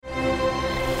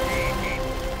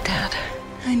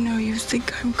I know you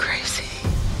think I'm crazy.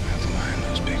 Have to lie in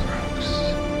those big rocks.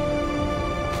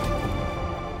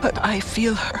 But I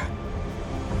feel her.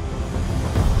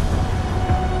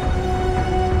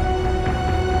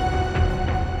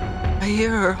 I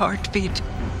hear her heartbeat.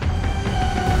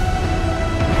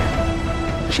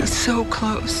 She's so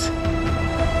close.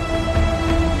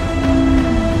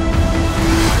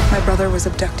 My brother was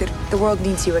abducted. The world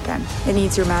needs you again. It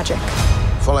needs your magic.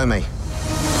 Follow me.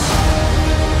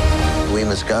 We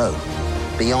must go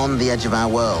beyond the edge of our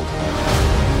world,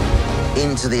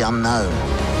 into the unknown.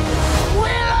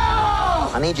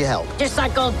 Willow! I need your help. Just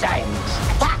like old times.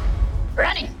 Attack!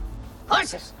 Running!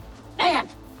 Horses! Mayhem!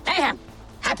 Mayhem!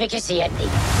 Happy to see you.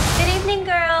 Good evening,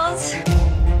 girls.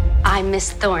 I'm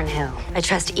Miss Thornhill. I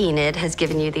trust Enid has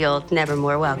given you the old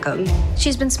nevermore welcome.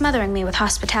 She's been smothering me with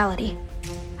hospitality.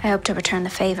 I hope to return the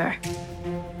favor.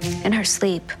 In her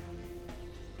sleep.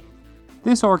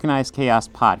 This Organized Chaos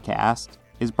podcast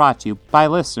is brought to you by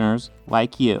listeners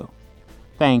like you.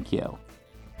 Thank you.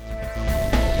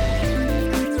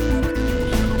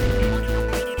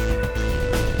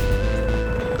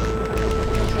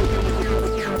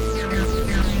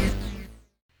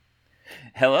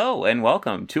 Hello and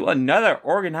welcome to another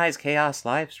Organized Chaos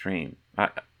live stream.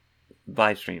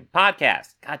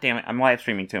 Podcast. God damn it, I'm live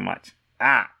streaming too much.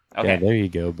 Okay. Yeah, there you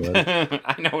go, bud.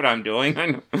 I know what I'm doing.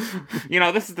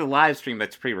 This is the live stream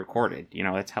that's pre-recorded.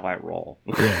 That's how I roll.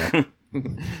 Yeah.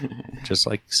 Just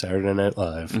like Saturday Night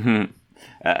Live.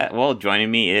 Mm-hmm.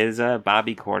 Joining me is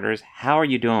Bobby Quarters. How are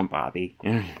you doing, Bobby?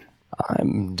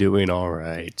 I'm doing all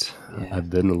right. Yeah. I've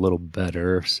been a little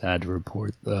better. Sad to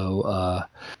report, though.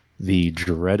 The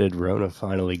dreaded Rona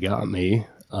finally got me.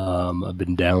 I've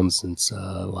been down since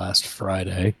last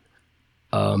Friday.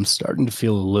 I'm starting to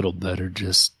feel a little better,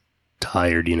 just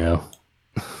tired,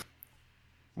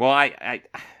 Well, I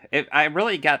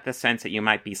really got the sense that you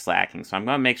might be slacking, so I'm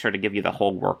going to make sure to give you the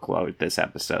whole workload this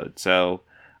episode. So,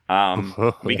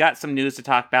 we got some news to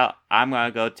talk about. I'm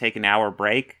going to go take an hour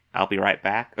break. I'll be right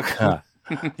back.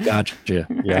 Gotcha.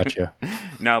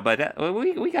 No, but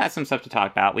we got some stuff to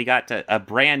talk about. We got a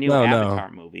brand new Avatar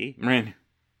movie.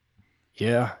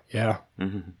 Yeah.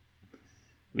 Mm-hmm.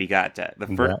 We got the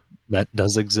first... That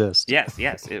does exist. Yes.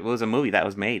 It was a movie that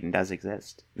was made and does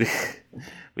exist.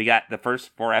 We got the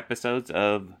first 4 episodes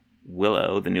of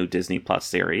Willow, the new Disney Plus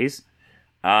series,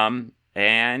 and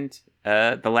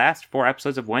the last 4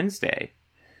 episodes of Wednesday.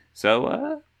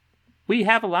 So we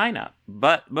have a lineup.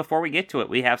 But before we get to it,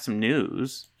 we have some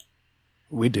news.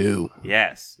 We do.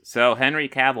 Yes. So Henry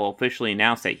Cavill officially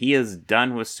announced that he is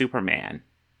done with Superman.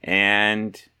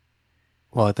 And...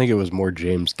 Well, I think it was more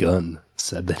James Gunn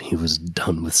said that he was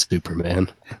done with Superman.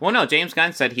 Well, no, James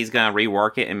Gunn said he's going to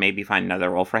rework it and maybe find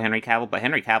another role for Henry Cavill, but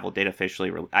Henry Cavill did officially...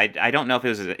 I don't know if it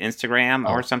was an Instagram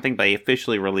or something, but he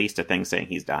officially released a thing saying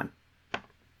he's done.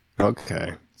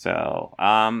 Okay. So,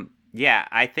 yeah,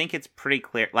 I think it's pretty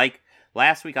clear. Like,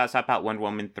 last week I was talking about Wonder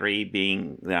Woman 3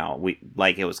 being,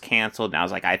 it was canceled, and I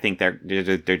was like, I think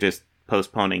they're just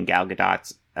postponing Gal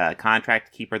Gadot's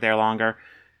contract to keep her there longer.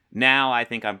 Now I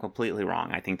think I'm completely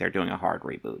wrong. I think they're doing a hard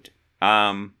reboot.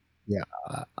 Yeah,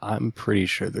 I'm pretty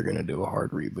sure they're going to do a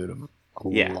hard reboot of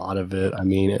a lot of it. I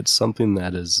mean, it's something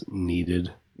that is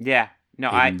needed. Yeah. No,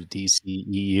 in the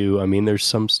DCEU. I mean, there's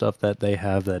some stuff that they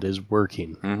have that is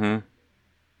working. Mm-hmm.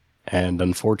 And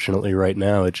unfortunately, right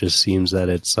now, it just seems that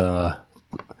it's Shazam.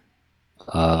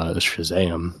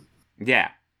 Yeah.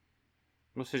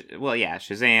 Well, yeah,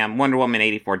 Shazam. Wonder Woman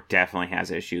 84 definitely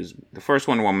has issues. The first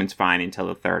Wonder Woman's fine until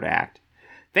the third act.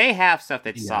 They have stuff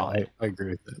that's solid. I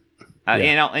agree with that. I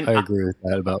agree with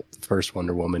that about the first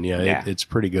Wonder Woman. Yeah. It's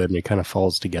pretty good, and it kind of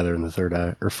falls together in the third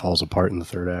act, or falls apart in the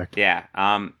third act. Yeah.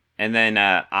 And then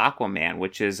Aquaman,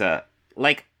 which is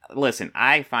listen,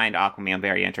 I find Aquaman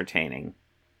very entertaining.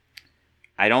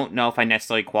 I don't know if I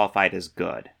necessarily qualify it as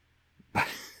good, but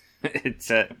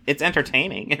it's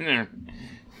entertaining.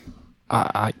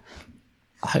 I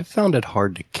found it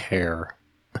hard to care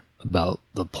about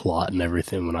the plot and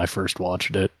everything when I first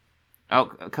watched it. Oh,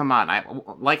 come on.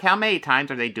 How many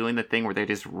times are they doing the thing where they're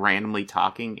just randomly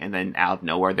talking and then out of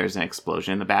nowhere there's an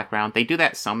explosion in the background? They do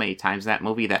that so many times in that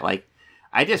movie that,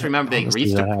 I just remember they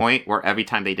reached a point where every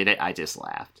time they did it, I just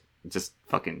laughed. Just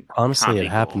fucking... Honestly, it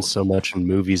happens so much in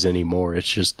movies anymore.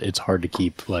 It's hard to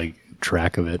keep,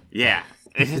 track of it. Yeah.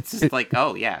 It's just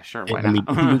oh, yeah, sure, why not?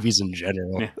 I mean, movies in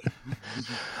general. Yeah.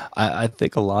 I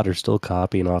think a lot are still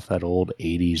copying off that old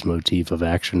 80s motif of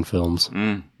action films.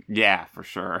 Yeah, for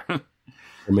sure. Or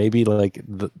maybe,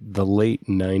 the late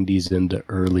 90s into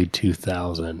early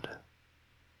 2000.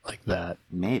 Like that.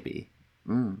 Maybe.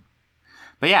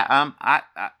 But yeah,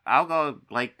 I'll go,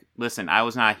 like, listen, I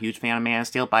was not a huge fan of Man of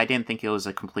Steel, but I didn't think it was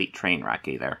a complete train wreck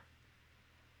either.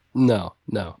 No.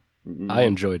 I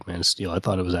enjoyed Man of Steel. I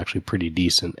thought it was actually pretty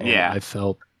decent. And Yeah. I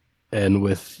felt, and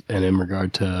in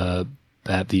regard to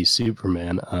Bat v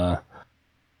Superman,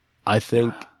 I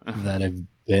think that if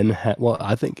Ben had, all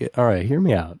right, hear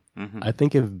me out. Mm-hmm. I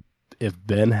think if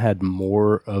Ben had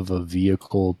more of a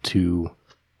vehicle to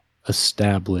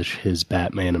establish his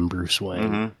Batman and Bruce Wayne,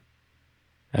 Mm-hmm.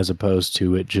 as opposed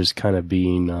to it just kind of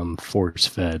being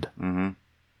force-fed, Mm-hmm.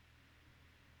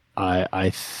 I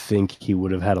think he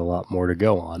would have had a lot more to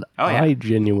go on. Oh, yeah. I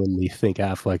genuinely think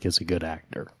Affleck is a good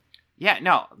actor. Yeah,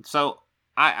 no, so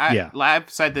I've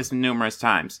said this numerous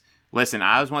times. Listen,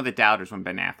 I was one of the doubters when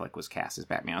Ben Affleck was cast as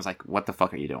Batman. I was like, what the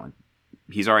fuck are you doing?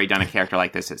 He's already done a character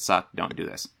like this. It sucked. Don't do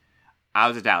this. I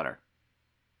was a doubter.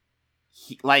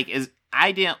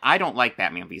 I don't like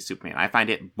Batman v Superman. I find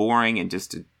it boring and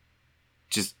just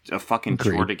a fucking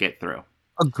chore to get through.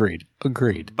 Agreed.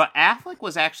 But Affleck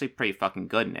was actually pretty fucking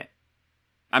good in it.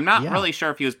 I'm not really sure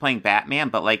if he was playing Batman,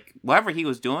 but like whatever he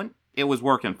was doing, it was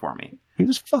working for me. He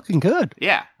was fucking good.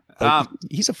 Yeah.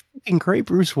 He's a fucking great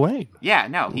Bruce Wayne. Yeah,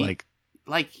 no,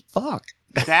 fuck.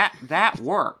 that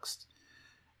works.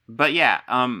 But yeah,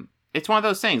 it's one of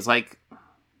those things. Like,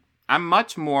 I'm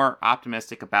much more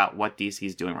optimistic about what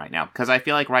DC's doing right now because I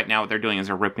feel like right now what they're doing is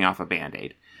they're ripping off a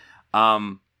Band-Aid.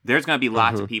 There's going to be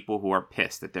lots of people who are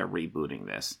pissed that they're rebooting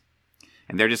this,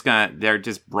 and they're just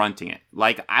brunting it.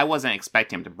 Like, I wasn't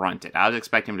expecting him to brunt it. I was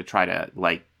expecting him to try to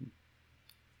like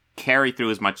carry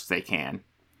through as much as they can.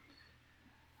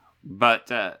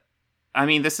 But I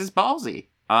mean, this is ballsy,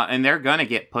 and they're going to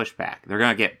get pushback. They're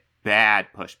going to get bad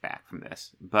pushback from this.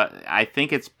 But I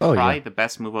think it's probably the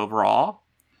best move overall.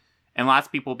 And lots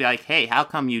of people will be like, hey, how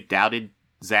come you doubted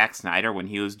Zack Snyder when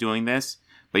he was doing this,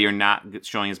 but you're not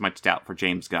showing as much doubt for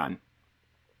James Gunn?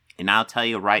 And I'll tell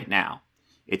you right now,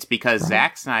 it's because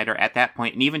Zack Snyder at that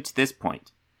point, and even to this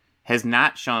point, has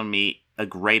not shown me a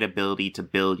great ability to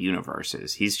build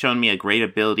universes. He's shown me a great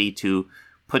ability to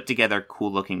put together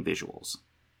cool-looking visuals.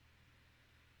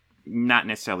 Not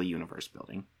necessarily universe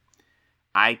building.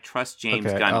 I trust James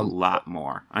Gunn a lot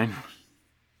more.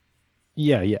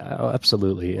 Yeah,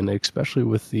 absolutely, and especially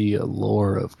with the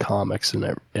lore of comics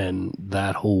and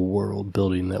that whole world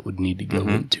building that would need to go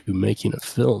into making a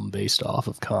film based off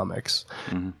of comics.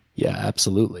 Mm-hmm. Yeah,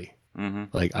 absolutely. Mm-hmm.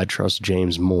 Like, I trust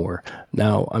James more.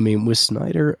 Now, I mean, with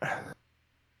Snyder,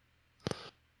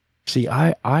 see,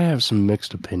 I have some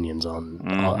mixed opinions on.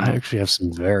 I actually have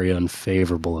some very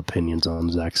unfavorable opinions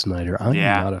on Zack Snyder. I'm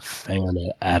not a fan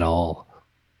at all.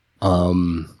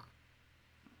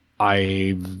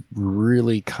 I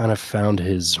really kind of found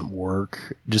his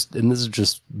work and this is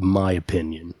just my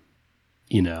opinion,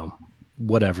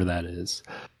 whatever that is.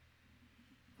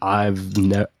 I've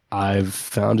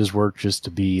found his work just to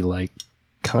be like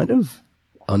kind of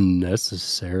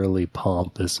unnecessarily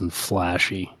pompous and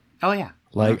flashy. Oh yeah.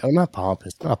 Like, not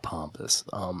pompous.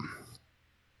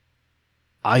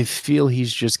 I feel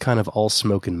he's just kind of all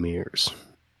smoke and mirrors.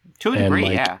 To a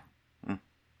degree, yeah.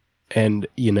 And,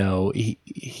 he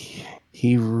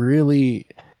really,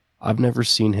 I've never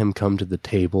seen him come to the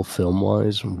table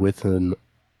film-wise with an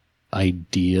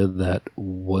idea that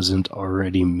wasn't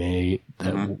already made,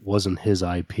 that wasn't his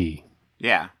IP.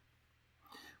 Yeah.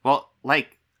 Well,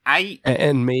 like,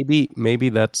 And maybe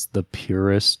that's the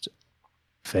purest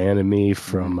fan of me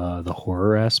from the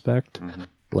horror aspect. Mm-hmm.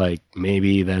 Like,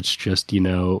 maybe that's just, maybe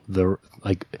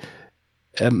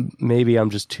I'm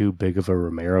just too big of a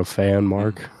Romero fan,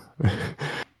 Mark.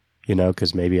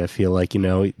 Because maybe I feel like,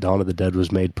 Dawn of the Dead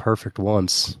was made perfect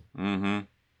once. Mm-hmm.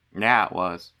 Yeah, it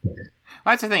was. Well,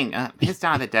 that's the thing. His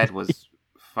Dawn of the Dead was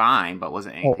fine, but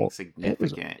wasn't anything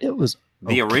significant. It was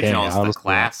the original is the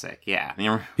classic, yeah.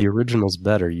 The original's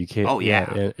better. You can't. Oh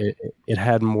yeah. It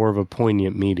had more of a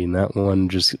poignant meaning. That one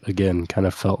just again kind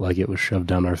of felt like it was shoved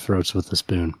down our throats with a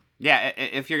spoon. Yeah,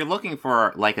 if you're looking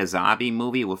for like a zombie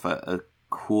movie with a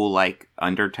cool like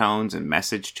undertones and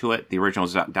message to it, the original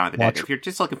is Dawn of the Dead. If you're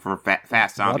just looking for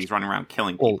fast zombies running around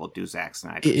killing people, do Zack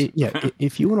Snyder.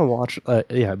 If you want to watch, but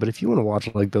if you want to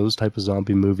watch like those type of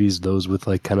zombie movies, those with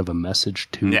like kind of a message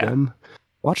to them,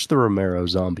 watch the Romero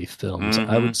zombie films.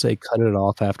 I would say cut it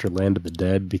off after Land of the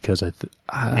Dead because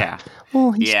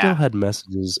he still had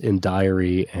messages in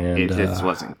Diary, and it just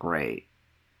wasn't great.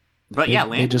 But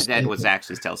Land of the Dead was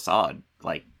actually still solid.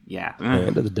 Like, yeah.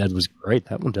 Land of the Dead was great.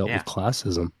 That one dealt with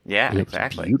classism. Yeah, and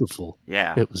exactly. It was beautiful.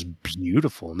 Yeah. It was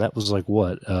beautiful. And that was like,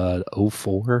 what,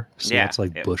 04? So that's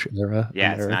like Bush era.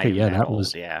 Yeah, it's not even that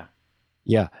old.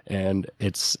 Yeah, and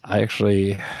I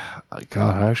actually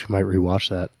might rewatch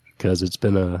that because it's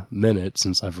been a minute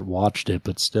since I've watched it,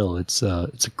 but still, it's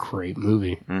a great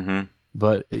movie. Mm-hmm.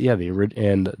 But yeah,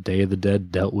 and Day of the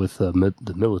Dead dealt with the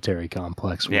military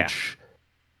complex, which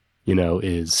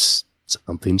is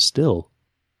something still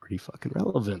pretty fucking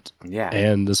relevant. Yeah,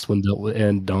 and this one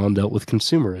Dawn dealt with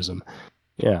consumerism.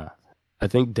 Yeah, I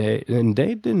think Day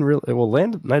didn't really. Well,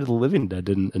 Night of the Living Dead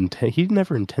didn't. He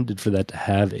never intended for that to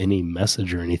have any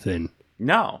message or anything.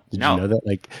 No, Did you know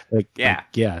that?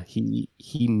 Yeah.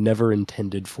 He never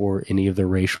intended for any of the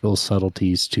racial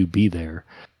subtleties to be there,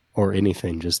 or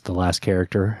anything. Just the last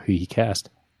character who he cast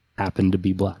happened to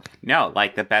be black. No,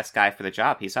 like the best guy for the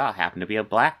job he saw happened to be a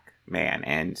black man,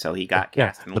 and so he got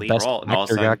cast in the lead role. And all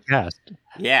of a sudden, got cast.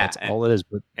 Yeah, that's all it is.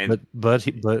 But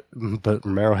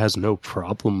Romero has no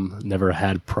problem. Never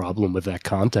had problem with that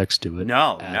context to it.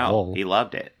 No, all. He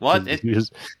loved it. Well,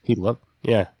 he loved.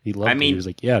 Yeah, he loved it. He was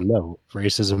like, no,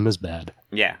 racism is bad.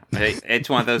 Yeah, it's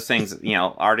one of those things,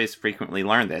 artists frequently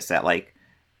learn this, that like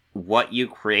what you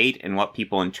create and what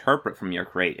people interpret from your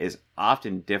create is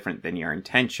often different than your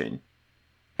intention.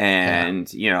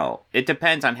 And, it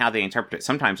depends on how they interpret it.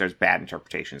 Sometimes there's bad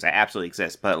interpretations that absolutely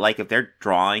exist. But like if they're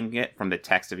drawing it from the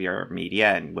text of your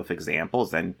media and with examples,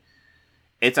 then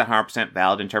it's 100%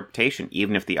 valid interpretation,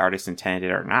 even if the artist intended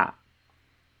it or not.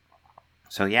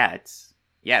 So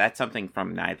that's something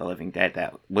from Night of the Living Dead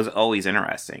that was always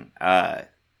interesting.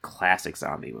 Classic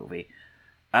zombie movie.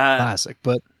 Classic,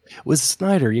 but with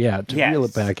Snyder, reel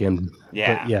it back in.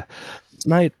 Yeah. But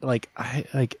Snyder,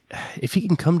 if he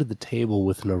can come to the table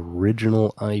with an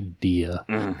original idea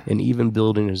and even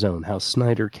building his own, how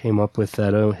Snyder came up with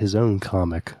his own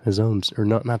comic,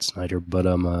 not Snyder, but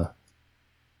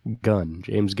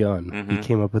James Gunn. Mm-hmm. He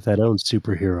came up with that own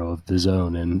superhero of his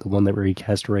own, and the one where he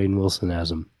cast Rainn Wilson as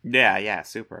him. Yeah,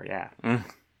 super, yeah.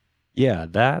 Yeah,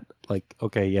 that,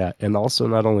 and also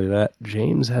not only that,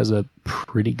 James has a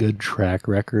pretty good track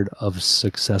record of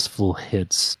successful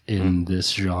hits in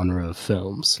this genre of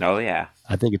films. Oh yeah,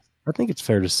 I think it's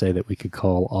fair to say that we could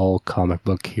call all comic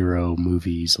book hero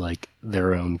movies like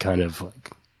their own kind of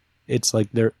it's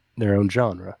like their own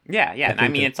genre. Yeah.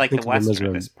 It's like the Western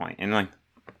at this point, and like.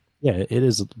 Yeah, it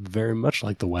is very much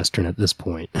like the Western at this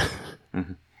point.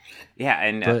 Mm-hmm. Yeah,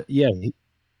 and but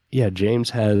James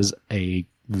has a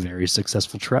very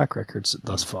successful track record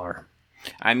thus far.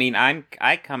 I mean,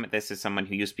 I come at this as someone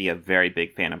who used to be a very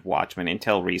big fan of Watchmen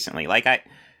until recently. Like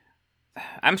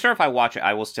I'm sure if I watch it,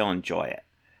 I will still enjoy it.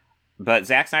 But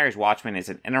Zack Snyder's Watchmen is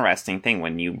an interesting thing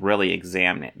when you really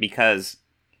examine it, because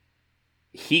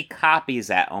he copies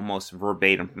that almost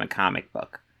verbatim from the comic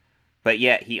book. But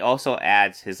yet he also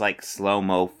adds his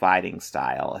slow-mo fighting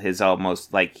style. His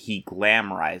almost he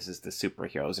glamorizes the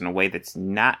superheroes in a way that's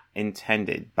not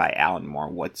intended by Alan Moore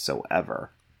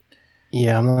whatsoever.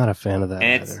 Yeah, I'm not a fan of that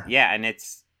either. And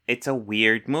it's a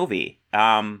weird movie.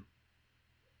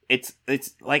 It's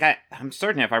I'm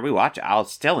certain if I rewatch it, I'll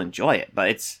still enjoy it,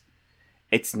 but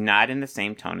it's not in the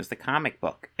same tone as the comic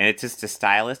book. And it's just a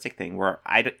stylistic thing where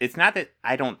it's not that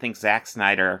I don't think Zack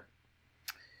Snyder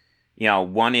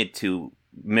wanted to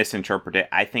misinterpret it.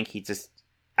 I think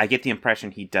I get the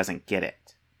impression he doesn't get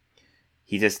it.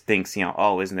 He just thinks,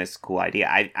 isn't this a cool idea?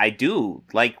 I do,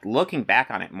 looking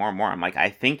back on it more and more, I'm I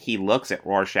think he looks at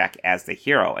Rorschach as the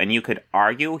hero, and you could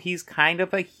argue he's kind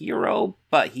of a hero,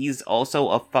 but he's also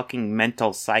a fucking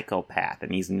mental psychopath,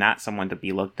 and he's not someone to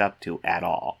be looked up to at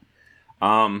all.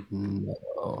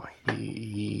 No,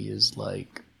 he is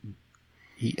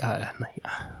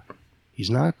he's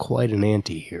not quite an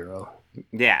anti-hero.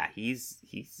 Yeah, he's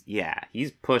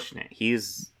pushing it.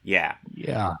 Yeah.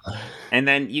 And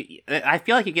then I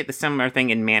feel like you get the similar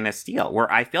thing in Man of Steel,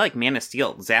 where I feel like Man of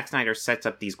Steel, Zack Snyder sets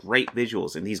up these great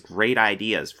visuals and these great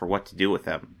ideas for what to do with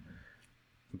them.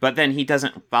 But then he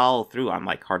doesn't follow through on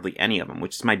hardly any of them,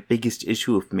 which is my biggest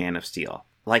issue with Man of Steel.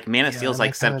 Man of Steel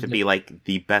is set to be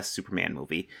the best Superman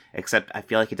movie, except I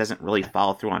feel like it doesn't really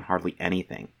follow through on hardly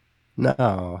anything.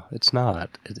 No, it's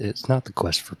not. It's not the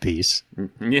Quest for Peace.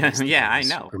 Yeah, I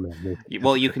know.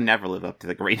 Well, you can never live up to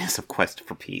the greatness of Quest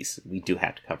for Peace. We do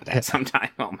have to cover that sometime.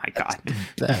 Oh my god.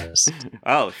 Best.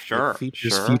 Oh, sure. It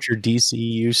features future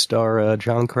DCU star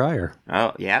John Cryer.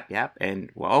 Oh, yep.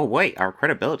 And wait, our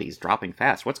credibility is dropping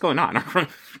fast. What's going on?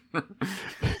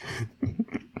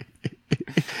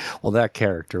 Well, that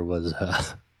character was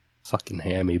fucking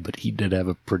hammy, but he did have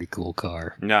a pretty cool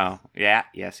car. No.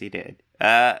 Yes, he did.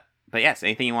 But yes,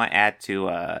 anything you want to add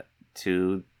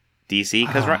to DC?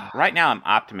 Because right now I'm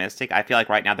optimistic. I feel like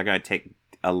right now they're going to take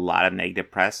a lot of negative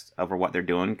press over what they're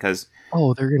doing. Because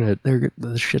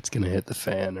the shit's gonna hit the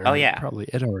fan. Or probably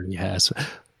it already has.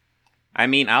 I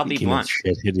mean, I'll be blunt.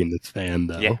 Shit hitting the fan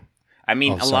though. Yeah. I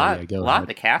mean, Oh, a sorry, lot of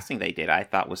the casting they did, I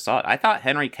thought was solid. I thought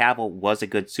Henry Cavill was a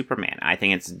good Superman. I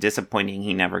think it's disappointing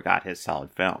he never got his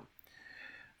solid film.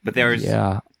 But there's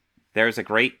a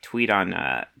great tweet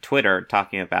on Twitter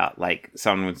talking about, like,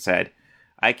 someone said,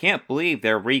 I can't believe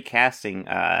they're recasting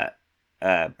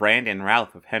Brandon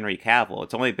Routh with Henry Cavill.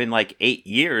 It's only been like 8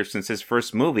 years since his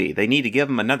first movie. They need to give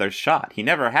him another shot. He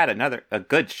never had a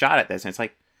good shot at this. And it's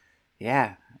like,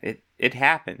 yeah, it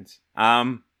happens.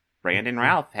 Brandon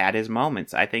Routh had his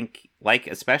moments. I think, like,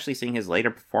 especially seeing his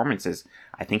later performances,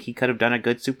 I think he could have done a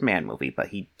good Superman movie, but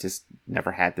he just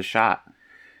never had the shot.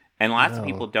 And lots of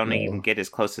people don't even get as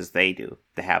close as they do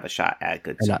to have a shot at a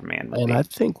good Superman movie. And I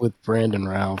think with Brandon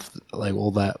Routh, like,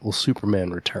 Superman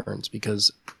Returns,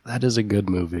 because that is a good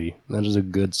movie. That is a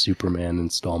good Superman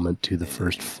installment to the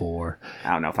first 4.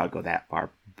 I don't know if I'll go that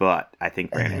far, but I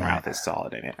think Brandon Routh is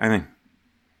solid in it.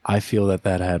 I feel that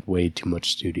had way too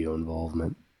much studio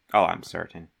involvement. Oh, I'm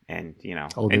certain. And, you know.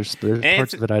 Oh, there's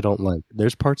parts of it I don't like.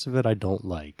 There's parts of it I don't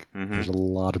like. Mm-hmm. There's a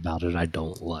lot about it I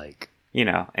don't like. You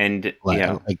know, and, like,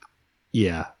 you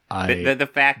know. The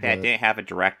fact that it didn't have a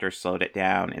director slowed it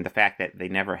down, and the fact that they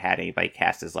never had anybody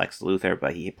cast as Lex Luthor,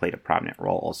 but he played a prominent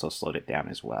role, also slowed it down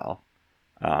as well.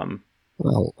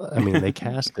 Well, I mean, they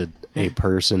casted a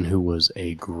person who was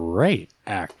a great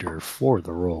actor for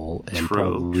the role, and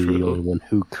probably the only one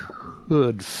who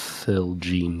could fill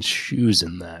Gene's shoes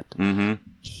in that. Mm-hmm.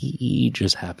 He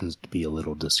just happens to be a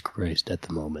little disgraced at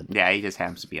the moment. Yeah, he just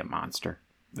happens to be a monster.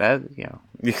 That, you know,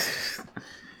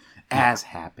 as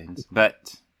happens.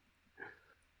 But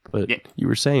yeah. You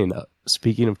were saying,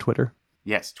 speaking of Twitter?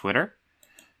 Yes, Twitter.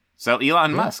 So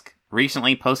Elon Musk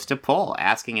recently posted a poll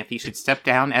asking if he should step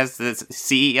down as the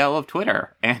CEO of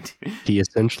Twitter, and he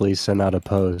essentially sent out a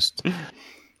post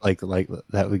like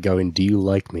that would go in, do you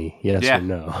like me? Yes or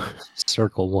no?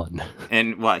 Circle 1.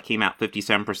 And what came out?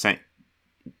 57%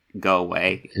 go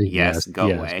away. Yes, go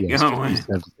away. Yes.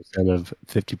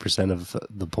 50% of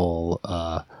the poll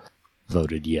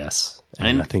voted yes,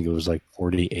 and I think it was like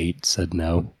 48 said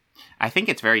no. I think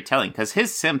it's very telling because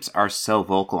his simps are so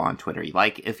vocal on Twitter.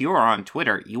 Like, if you were on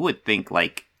Twitter, you would think,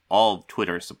 like, all of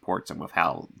Twitter supports him with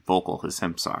how vocal his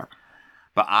simps are.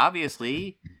 But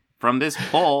obviously, from this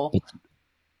poll,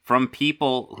 from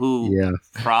people who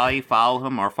probably follow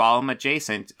him or follow him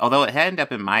adjacent, although it ended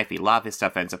up in my feed, a lot of his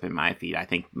stuff ends up in my feed, I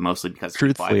think mostly because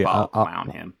people I follow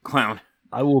clown.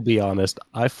 I will be honest,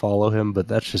 I follow him, but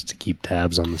that's just to keep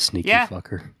tabs on the sneaky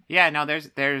fucker. Yeah, no,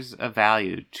 there's a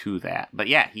value to that. But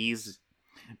yeah,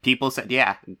 people said,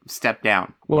 step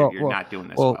down. You're not doing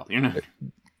this well. You're not.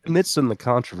 Amidst in the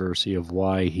controversy of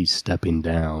why he's stepping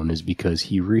down is because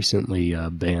he recently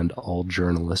banned all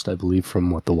journalists, I believe,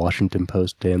 from the Washington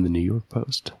Post and the New York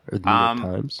Post, or the New York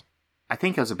Times. I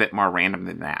think it was a bit more random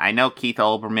than that. I know Keith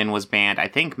Olbermann was banned. I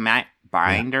think Matt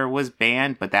Binder was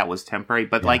banned, but that was temporary.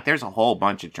 But like, there's a whole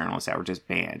bunch of journalists that were just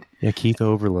banned. Yeah, Keith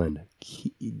Overland.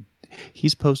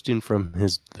 He's posting from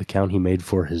the account he made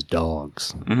for his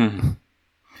dogs. Mm-hmm.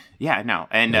 Yeah, I know.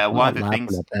 And one of the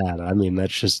things at that, I mean,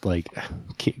 that's just like,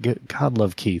 God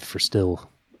love Keith for still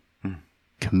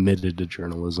committed to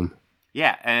journalism.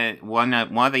 Yeah, and one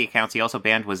of the accounts he also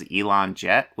banned was Elon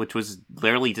Jet, which was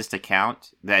literally just an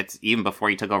account that's even before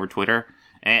he took over Twitter,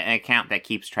 an account that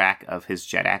keeps track of his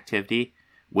jet activity,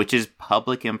 which is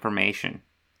public information.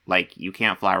 Like, you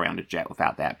can't fly around a jet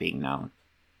without that being known.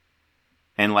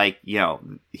 And, like, you know,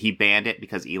 he banned it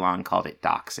because Elon called it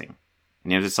doxing.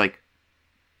 And it was just like,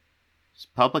 it's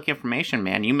public information,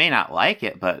 man. You may not like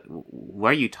it, but what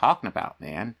are you talking about,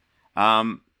 man?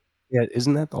 Yeah,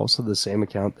 isn't that also the same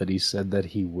account that he said that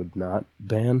he would not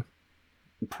ban?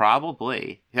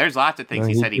 Probably. There's lots of things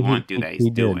he said he won't do that he's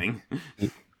doing.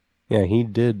 Yeah, he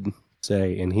did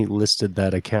say, and he listed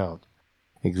that account.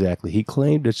 Exactly. He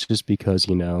claimed it's just because,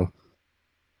 you know,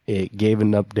 it gave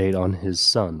an update on his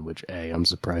son, which, A, I'm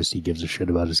surprised he gives a shit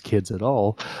about his kids at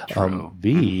all.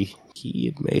 B, he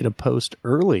had made a post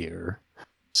earlier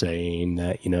saying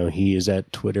that, you know, he is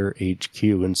at Twitter HQ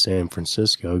in San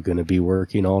Francisco going to be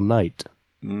working all night.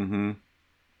 Mm-hmm.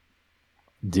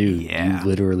 Dude, you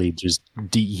literally just...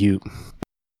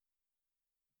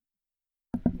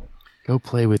 Go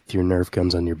play with your Nerf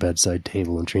guns on your bedside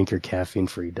table and drink your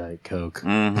caffeine-free Diet Coke.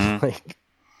 Mm-hmm.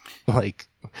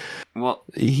 Well,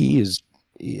 he is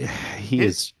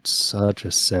such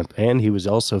a simp, and he was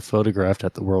also photographed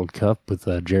at the World Cup with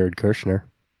Jared Kushner.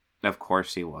 Of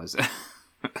course, he was.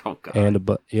 Oh God! And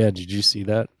did you see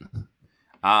that?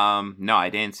 No,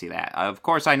 I didn't see that. Of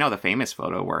course, I know the famous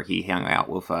photo where he hung out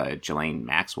with Ghislaine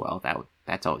Maxwell.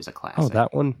 That's always a classic. Oh,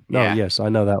 that one? No, yes, I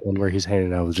know that one where he's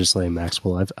hanging out with Ghislaine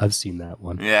Maxwell. I've seen that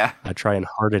one. Yeah. I try and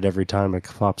heart it every time it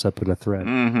pops up in a thread.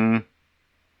 Mm-hmm.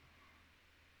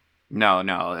 No.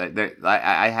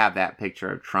 I have that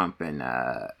picture of Trump and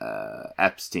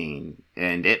Epstein,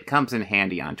 and it comes in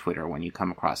handy on Twitter when you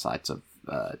come across lots of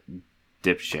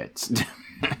dipshits.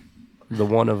 The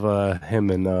one of him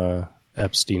and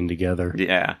Epstein together.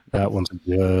 Yeah. That one's a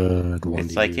good one.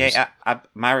 It's like, use.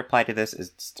 My reply to this is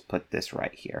to put this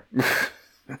right here.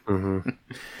 Mm-hmm.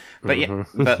 But you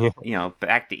know,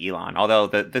 back to Elon. Although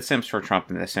the Sims for Trump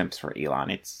and the Sims for Elon,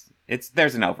 it's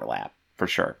there's an overlap for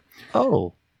sure.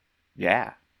 Oh,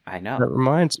 yeah, I know. That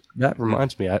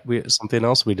reminds me. Something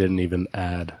else we didn't even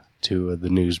add to the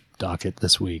news docket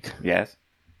this week. Yes.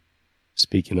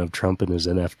 Speaking of Trump and his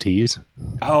NFTs.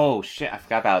 Oh shit! I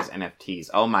forgot about his NFTs.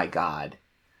 Oh my god,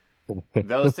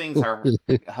 those things are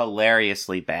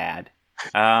hilariously bad.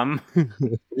 It's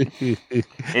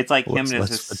like him as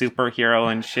a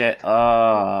superhero and shit.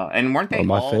 And weren't they?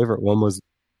 My favorite one was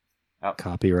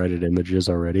copyrighted images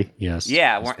already. Yes.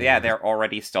 Yeah, they're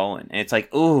already stolen. And it's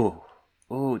like, ooh,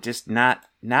 just not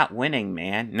winning,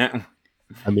 man. No.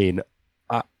 I mean,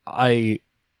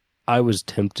 I was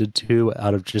tempted to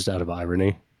out of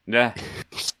irony. Yeah.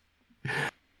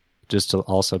 Just to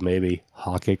also maybe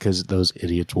hawk it because those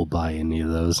idiots will buy any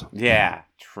of those. Yeah,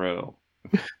 true.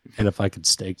 And if I could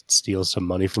steal some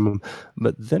money from them.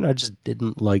 But then I just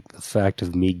didn't like the fact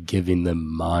of me giving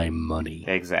them my money.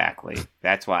 Exactly.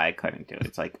 That's why I couldn't do it.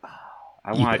 It's like,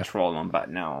 I want to troll them, but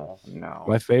no.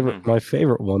 My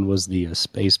favorite one was the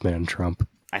Spaceman Trump.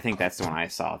 I think that's the one I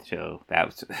saw too. That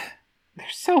was... They're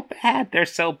so bad. They're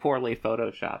so poorly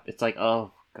photoshopped. It's like,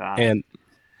 oh, God. And,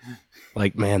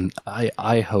 like, man,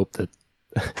 I hope that...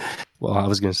 Well, I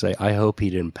was going to say, I hope he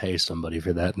didn't pay somebody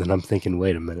for that. And then I'm thinking,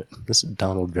 wait a minute. This is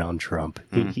Donald John Trump.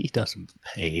 He doesn't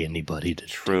pay anybody to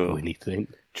do anything.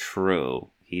 True.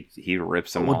 He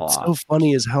rips them all off. What's so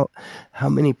funny is how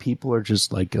many people are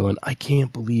just like going, I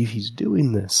can't believe he's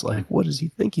doing this. Like, what is he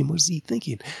thinking? What is he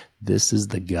thinking? This is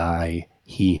the guy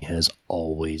he has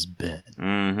always been.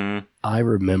 Mm-hmm. I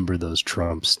remember those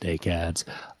Trump steak ads.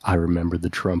 I remember the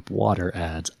Trump water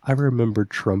ads. I remember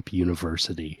Trump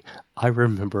University. I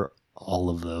remember all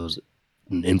of those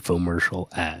infomercial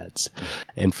ads.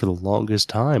 And for the longest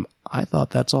time, I thought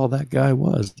that's all that guy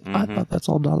was. Mm-hmm. I thought that's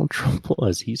all Donald Trump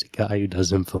was. He's a guy who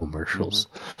does infomercials.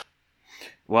 Mm-hmm.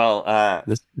 Well,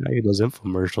 this guy who does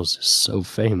infomercials is so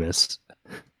famous.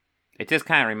 It just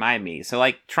kind of reminded me. So,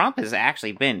 like, Trump has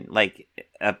actually been, like,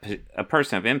 a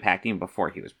person of impact even before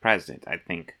he was president, I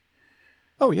think.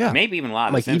 Oh, yeah. Maybe even a lot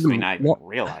of the Sims may not even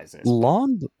realize this.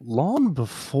 Long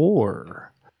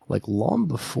before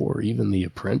even The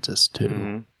Apprentice, too.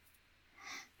 Mm-hmm.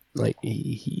 Like,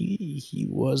 he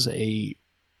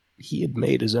had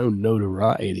made his own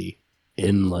notoriety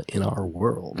in our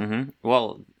world. Mm-hmm.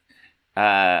 Well,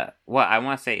 I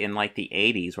want to say in like the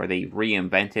 80s where they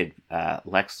reinvented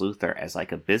Lex Luthor as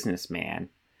like a businessman,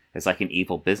 as like an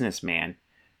evil businessman.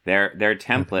 Their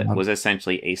template was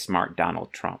essentially a smart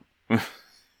Donald Trump.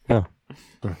 Yeah.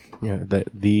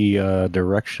 The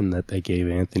direction that they gave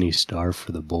Anthony Starr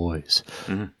for The Boys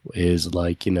is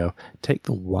like, take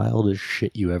the wildest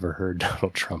shit you ever heard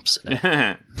Donald Trump say.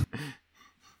 And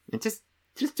just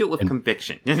do it with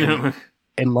conviction.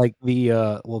 And like the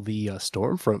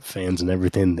Stormfront fans and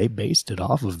everything, they based it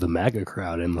off of the MAGA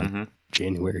crowd in like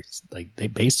January. Like they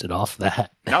based it off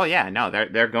that. Oh yeah, no,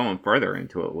 they're going further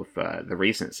into it with the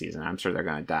recent season. I'm sure they're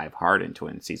going to dive hard into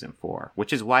it in season 4,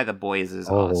 which is why The Boys is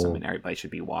awesome and everybody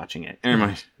should be watching it.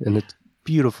 And it's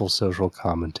beautiful social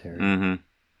commentary. Mm-hmm.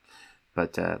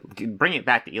 But bring it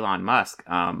back to Elon Musk.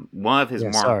 One of his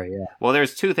well,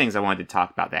 there's 2 things I wanted to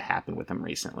talk about that happened with him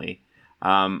recently.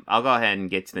 I'll go ahead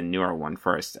and get to the newer one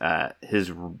first.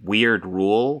 His weird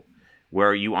rule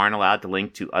where you aren't allowed to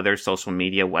link to other social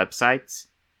media websites.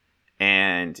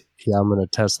 And yeah, I'm going to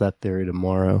test that theory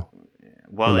tomorrow.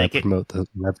 Well, I promote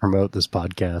this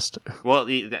podcast. Well,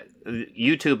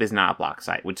 YouTube is not a block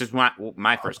site, which is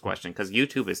my first question, because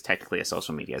YouTube is technically a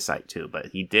social media site too, but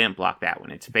he didn't block that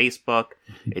one. It's Facebook,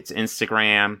 it's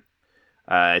Instagram,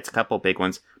 it's a couple big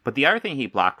ones. But the other thing he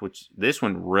blocked, which this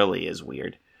one really is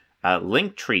weird,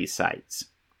 Linktree sites.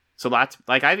 So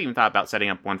I've even thought about setting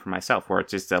up one for myself where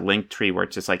it's just a Linktree where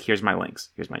it's just like, here's my links,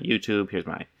 here's my YouTube, here's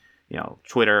my,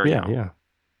 Twitter,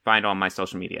 find all my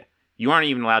social media. You aren't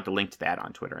even allowed to link to that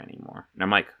on Twitter anymore. And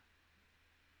I'm like,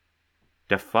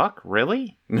 the fuck?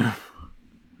 Really?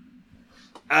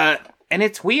 And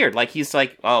it's weird. Like, he's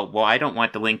like, oh, well, I don't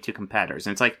want to link to competitors.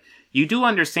 And it's like, you do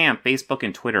understand Facebook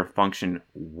and Twitter function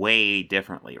way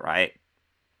differently, right?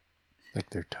 Like,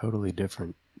 they're totally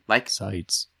different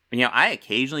sites. I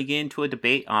occasionally get into a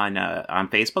debate on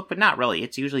Facebook, but not really.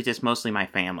 It's usually just mostly my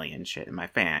family and shit, and my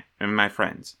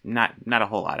friends. Not a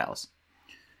whole lot else.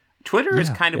 Twitter is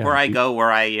kind of where I go,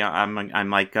 where I'm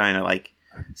like going to like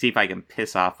see if I can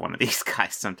piss off one of these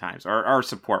guys sometimes, or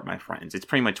support my friends. It's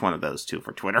pretty much one of those two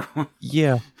for Twitter.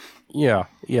 Yeah,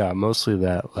 mostly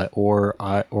that,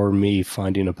 or me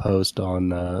finding a post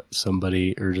on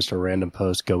somebody, or just a random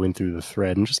post, going through the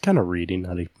thread and just kind of reading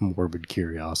out of morbid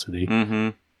curiosity. Mm-hmm.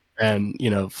 And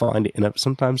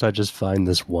sometimes I just find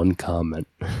this one comment.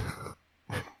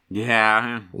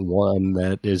 Yeah, one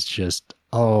that is just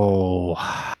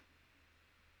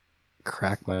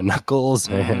crack my knuckles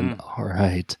and all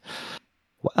right.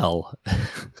 Well,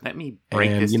 let me break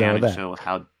this down and show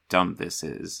how dumb this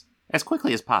is as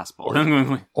quickly as possible.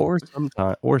 or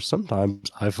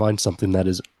sometimes I find something that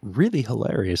is really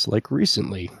hilarious. Like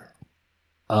recently,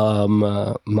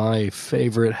 my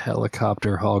favorite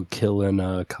helicopter hog killing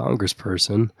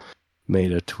congressperson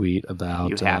made a tweet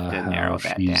about you have to narrow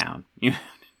that down.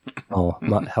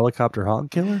 My helicopter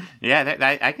hog killer?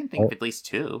 Yeah, I can think of at least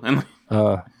two.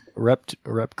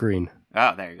 Rep Green.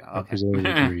 Oh, there you go. Okay.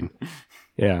 Representative Green.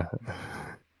 Yeah.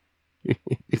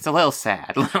 It's a little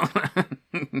sad.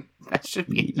 That should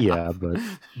be enough. Yeah, but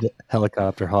the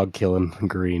helicopter hog killing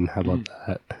Green. How about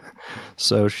that?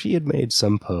 So she had made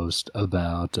some post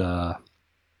about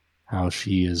how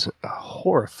she is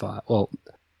horrified. Well,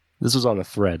 this was on a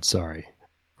thread, sorry,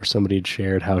 where somebody had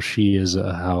shared how she is,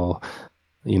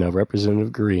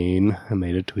 Representative Green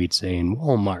made a tweet saying,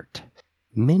 Walmart,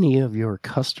 many of your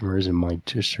customers in my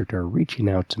district are reaching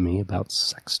out to me about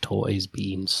sex toys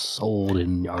being sold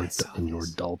in your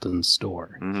Dalton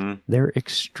store. Mm-hmm. They're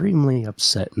extremely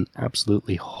upset and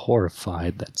absolutely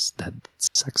horrified that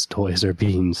sex toys are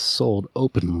being sold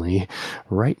openly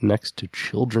right next to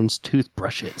children's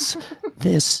toothbrushes.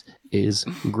 This is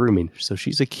grooming. So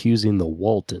she's accusing the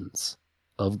Waltons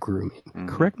of grooming. Mm-hmm.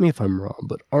 Correct me if I'm wrong,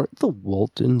 but aren't the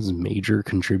Waltons major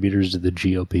contributors to the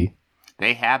GOP?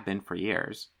 They have been for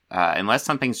years. Unless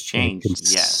something's changed,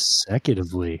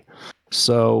 consecutively. Yes.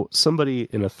 So somebody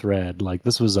in a thread, like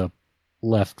this was a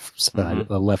left side,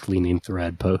 a left-leaning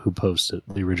thread who posted,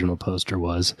 the original poster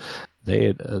was, they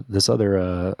had, this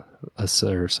other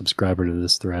subscriber to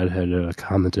this thread had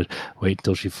commented, wait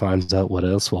till she finds out what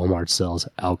else Walmart sells,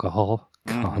 alcohol,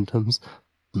 condoms,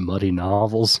 muddy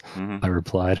novels. I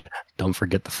replied, don't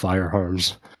forget the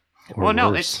firearms. Well,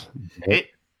 no, it's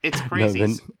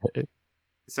crazy.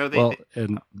 So they, go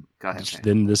ahead.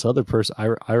 Then this other person,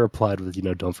 I replied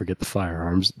with, don't forget the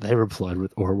firearms. They replied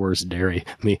with, or worse, dairy.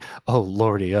 Me, oh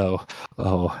lordy, oh,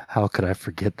 how could I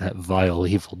forget that vile,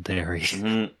 evil dairy?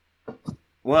 Mm-hmm.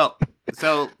 Well,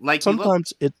 so like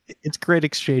sometimes it's great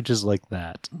exchanges like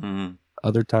that. Mm-hmm.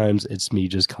 Other times it's me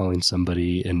just calling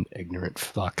somebody an ignorant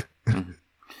fuck. Mm-hmm.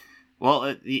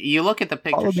 Well, you look at the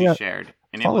picture she shared.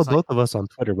 And follow both of us on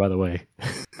Twitter, by the way.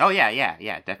 Oh, yeah,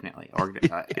 definitely.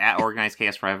 At Organized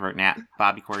Chaos Forever and at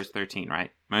Bobby Quarters 13,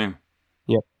 right?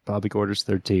 Yep, Bobby Quarters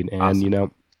 13. And,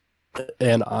 awesome.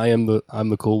 and I'm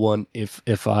the cool one. If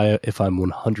I'm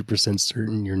 100%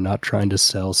 certain you're not trying to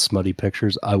sell smutty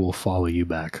pictures, I will follow you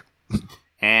back.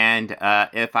 And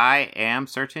if I am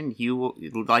certain if you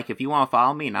want to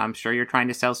follow me and I'm sure you're trying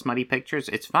to sell smutty pictures,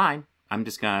 it's fine. I'm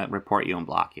just going to report you and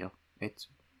block you.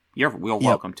 You're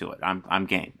welcome to it. I'm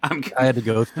game. I had to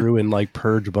go through and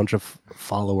purge a bunch of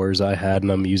followers I had,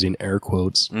 and I'm using air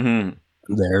quotes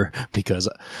there because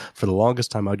for the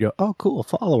longest time I'd go, "Oh, cool,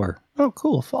 follower. Oh,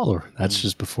 cool, follower." That's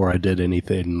just before I did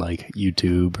anything like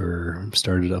YouTube or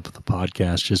started up with a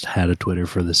podcast. Just had a Twitter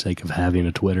for the sake of having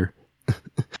a Twitter.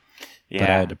 Yeah, but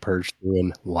I had to purge through,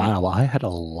 and wow, I had a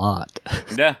lot.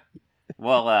 Yeah.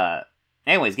 Well,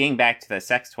 anyways, getting back to the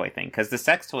sex toy thing, because the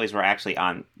sex toys were actually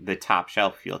on the top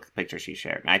shelf, if you look at the picture she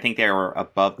shared. And I think they were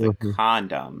above the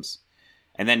condoms.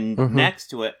 And then next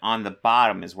to it, on the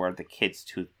bottom, is where the kids'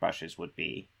 toothbrushes would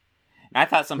be. And I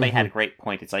thought somebody had a great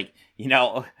point. It's like,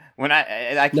 when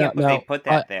I can't believe they put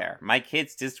that there. My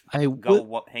kids just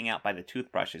go hang out by the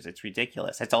toothbrushes. It's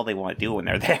ridiculous. That's all they want to do when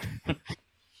they're there.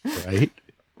 Right?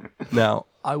 Now,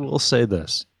 I will say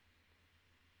this.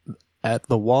 At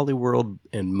the Wally World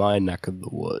in my neck of the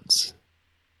woods,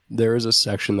 there is a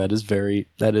section that is the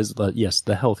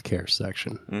healthcare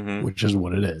section, which is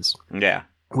what it is. Yeah.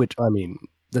 Which, I mean,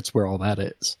 that's where all that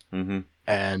is. Mm-hmm.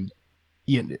 And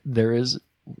there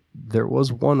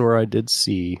was one where I did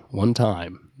see one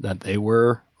time that they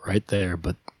were right there,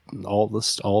 but all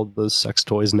the sex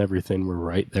toys and everything were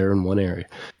right there in one area.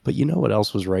 But you know what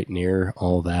else was right near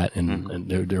all that? And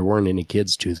there weren't any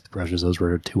kids' toothbrushes. Those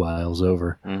were 2 aisles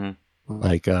over. Mm-hmm.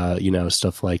 Like,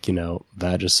 stuff like,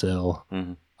 Vagisil,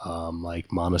 like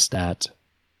Monistat,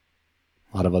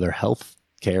 a lot of other health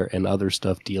care and other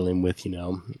stuff dealing with,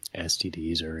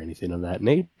 STDs or anything of that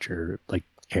nature, like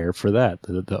care for that,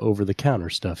 the over-the-counter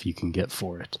stuff you can get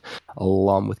for it,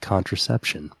 along with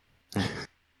contraception.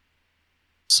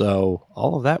 So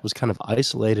all of that was kind of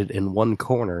isolated in one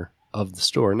corner of the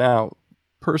store. Now,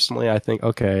 personally, I think,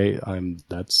 okay,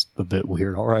 that's a bit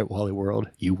weird. All right, Wally World,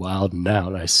 you wilding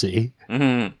out, I see.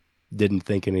 Mm-hmm. Didn't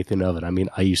think anything of it. I mean,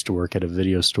 I used to work at a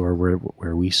video store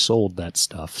where we sold that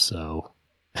stuff, so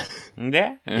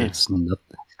yeah, it's not,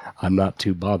 I'm not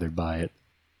too bothered by it.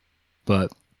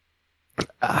 But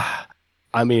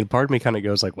I mean, part of me kind of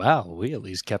goes like, "Wow, we at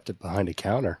least kept it behind a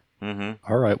counter."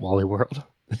 Mm-hmm. All right, Wally World.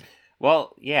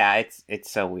 Well, yeah, it's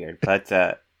so weird, but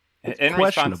it's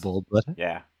questionable,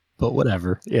 but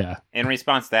whatever. Yeah. In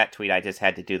response to that tweet, I just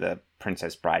had to do the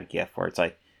Princess Bride gif where it's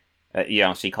like,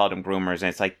 she called them groomers, and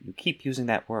it's like, you keep using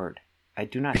that word. I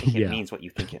do not think it means what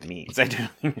you think it means. I do.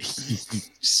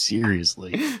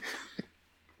 Seriously.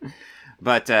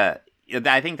 But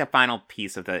I think the final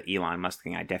piece of the Elon Musk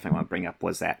thing I definitely want to bring up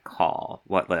was that call.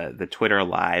 What the Twitter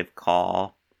Live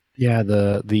call. Yeah,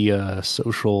 the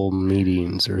social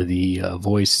meetings or the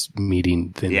voice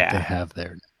meeting thing that they have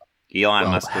there. Elon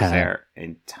Musk was there,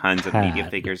 and tons of media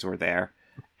figures were there.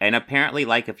 And apparently,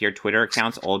 like, if your Twitter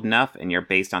account's old enough and you're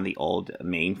based on the old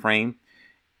mainframe,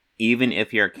 even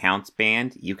if your account's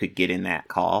banned, you could get in that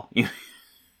call.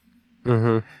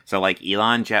 Mm-hmm. So, like,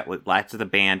 Elon Jet, with lots of the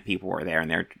banned people were there,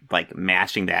 and they're, like,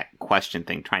 mashing that question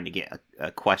thing, trying to get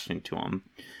a question to him.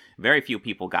 Very few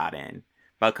people got in,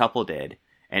 but a couple did.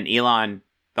 And Elon,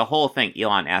 the whole thing,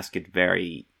 Elon asked it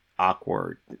very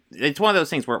awkward. It's one of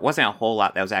those things where it wasn't a whole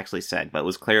lot that was actually said, but it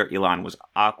was clear Elon was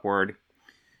awkward.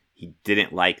 He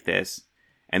didn't like this.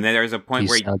 And then there was a point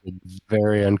where he sounded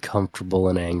very uncomfortable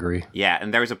and angry. Yeah,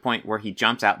 and there was a point where he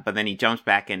jumps out, but then he jumps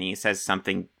back and he says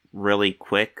something really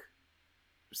quick,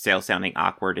 still sounding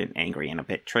awkward and angry and a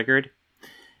bit triggered.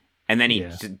 And then he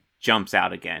jumps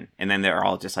out again. And then they're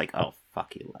all just like, oh,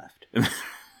 fuck, he left.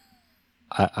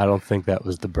 I don't think that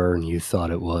was the burn you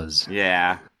thought it was.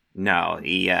 Yeah. No,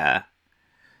 he,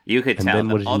 you could tell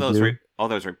that all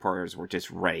those reporters were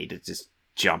just ready to just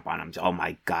jump on him. Oh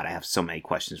my God, I have so many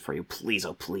questions for you. Please,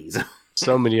 oh please.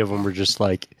 So many of them were just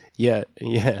like, yeah.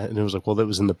 And it was like, well, that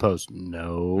was in the post.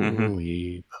 No,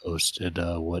 we posted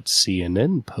what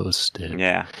CNN posted.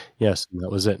 Yeah. Yes, and that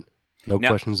was it. No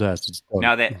questions asked. It's done.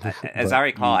 No, as I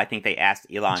recall, I think they asked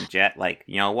Elon Jet, like,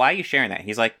 why are you sharing that?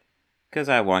 He's like, because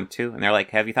I want to. And they're like,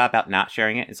 have you thought about not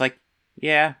sharing it? It's like,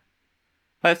 yeah,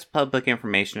 but it's public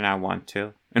information and I want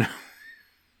to.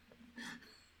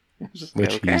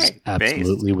 Which he's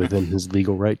absolutely within his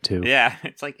legal right to. Yeah,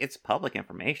 it's like, it's public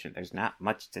information. There's not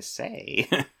much to say.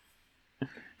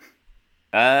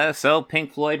 So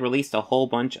Pink Floyd released a whole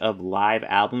bunch of live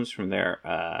albums from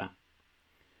their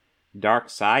Dark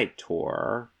Side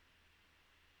tour,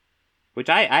 which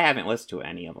I haven't listened to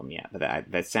any of them yet,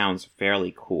 but that sounds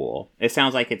fairly cool. It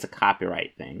sounds like it's a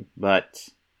copyright thing, but...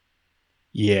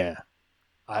 Yeah.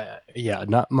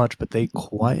 Not much, but they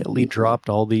quietly dropped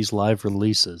all these live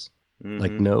releases.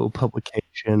 Like no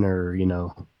publication or,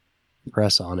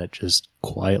 press on it, just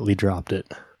quietly dropped it.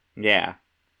 Yeah.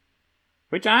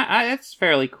 Which that's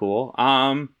fairly cool.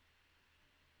 But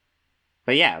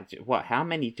yeah, how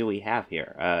many do we have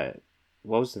here?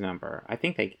 What was the number? I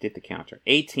think they did the counter.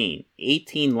 18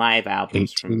 live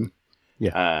albums from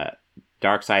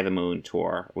Dark Side of the Moon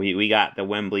tour. We got the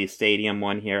Wembley Stadium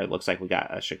one here. It looks like we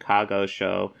got a Chicago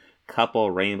show,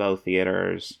 couple Rainbow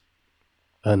Theaters,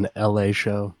 an LA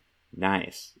show.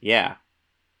 Nice. Yeah.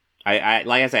 I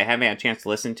like I said, I haven't had a chance to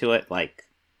listen to it, but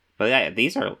yeah,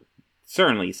 these are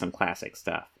certainly some classic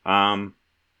stuff. What are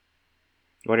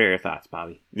your thoughts,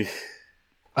 Bobby?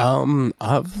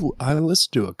 I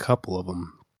listened to a couple of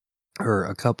them, or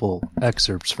a couple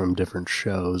excerpts from different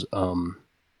shows.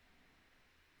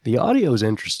 The audio is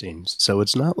interesting, so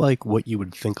it's not like what you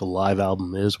would think a live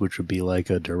album is, which would be like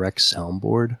a direct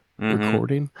soundboard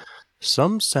recording.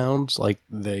 Some sounds like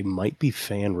they might be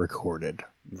fan recorded.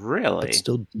 Really? But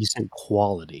still decent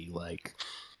quality. Like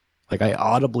I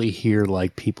audibly hear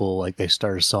like people, like they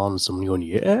start a song and someone going,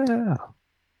 yeah.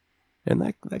 And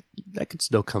that could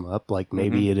still come up. Like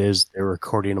maybe it is they're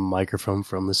recording a microphone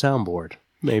from the soundboard.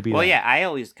 Maybe. Well, yeah, I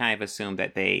always kind of assumed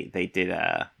that they did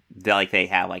they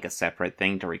have like a separate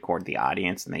thing to record the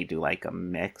audience, and they do like a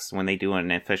mix when they do an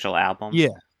official album.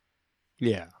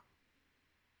 Yeah.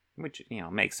 Which,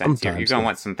 makes sense. You're going to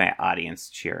want some audience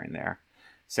cheer in there.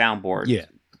 Soundboard.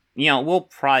 Yeah. We'll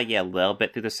probably get a little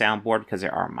bit through the soundboard because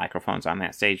there are microphones on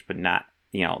that stage, but not,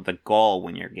 the goal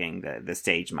when you're getting the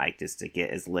stage mic is to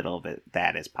get as little of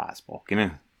that as possible.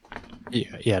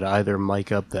 Yeah, to either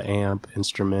mic up the amp,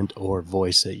 instrument, or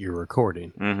voice that you're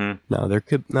recording. Now, there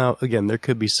could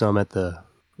be some at the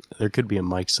there could be a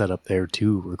mic set up there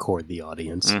to record the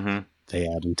audience. Mm-hmm. They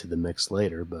add into the mix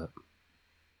later, but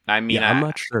I mean, I'm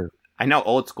not sure. I know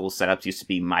old school setups used to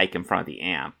be mic in front of the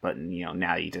amp, but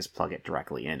now you just plug it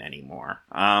directly in anymore.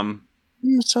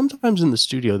 Sometimes in the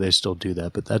studio they still do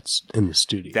that, but that's in the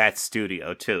studio. That's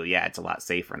studio too. Yeah, it's a lot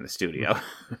safer in the studio.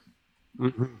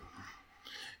 Mm-hmm.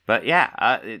 But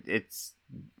yeah, it's.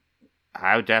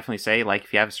 I would definitely say, like,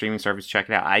 if you have a streaming service, check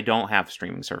it out. I don't have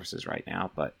streaming services right now,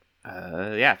 but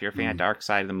yeah, if you're a fan of Dark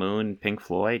Side of the Moon, Pink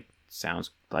Floyd,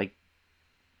 sounds like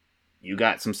you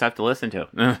got some stuff to listen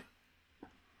to.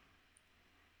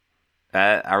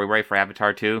 Are we ready for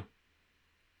Avatar 2?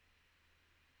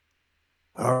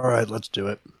 All right, let's do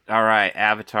it. All right,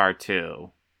 Avatar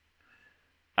 2.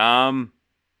 What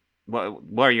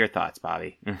are your thoughts,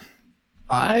 Bobby?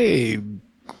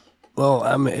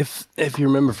 If you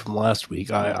remember from last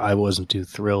week, I wasn't too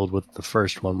thrilled with the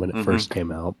first one when it first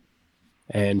came out,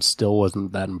 and still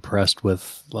wasn't that impressed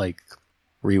with, like,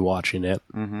 rewatching it.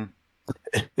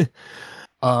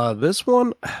 This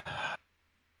one,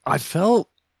 I felt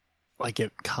like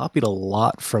it copied a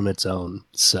lot from its own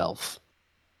self.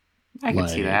 I can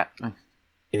see that.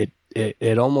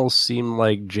 It almost seemed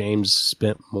like James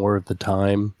spent more of the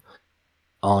time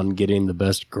on getting the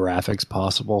best graphics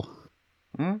possible,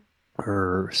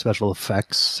 or special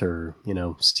effects, or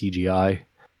CGI,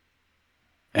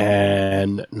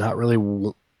 and not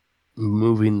really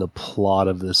moving the plot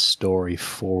of this story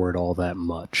forward all that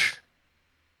much.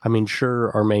 I mean,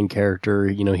 sure, our main character,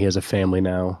 he has a family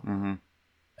now, and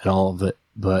all of it,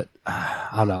 but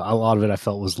I don't know, a lot of it I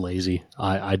felt was lazy.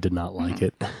 I did not like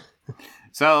it.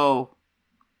 So,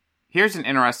 here's an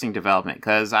interesting development,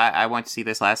 because I went to see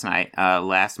this last night,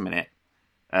 last minute.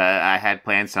 I had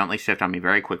plans suddenly shift on me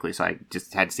very quickly, so I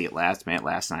just had to see it last minute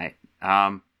last night.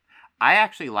 I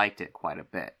actually liked it quite a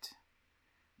bit,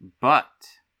 but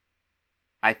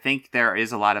I think there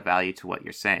is a lot of value to what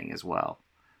you're saying as well.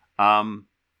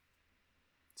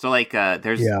 So like,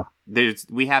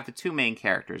 we have the two main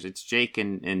characters. It's Jake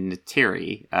and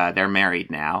Neytiri. They're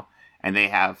married now, and they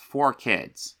have 4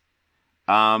 kids.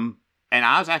 And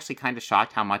I was actually kind of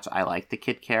shocked how much I liked the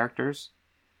kid characters.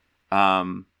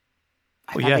 Don't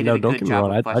get me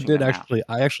wrong.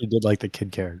 I actually did like the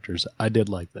kid characters. I did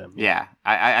like them. Yeah,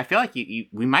 I feel like we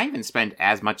might even spend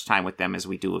as much time with them as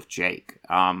we do with Jake.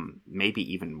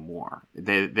 Maybe even more.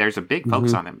 There's a big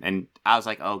focus on them, and I was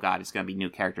like, oh god, it's gonna be new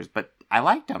characters, but I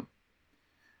liked them.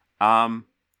 And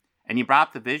you brought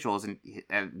up the visuals,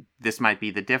 and this might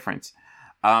be the difference.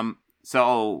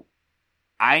 So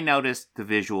I noticed the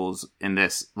visuals in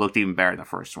this looked even better than the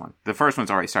first one. The first one's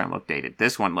already starting to look dated.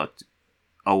 This one looked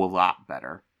a lot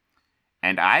better.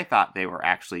 And I thought they were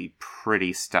actually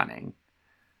pretty stunning.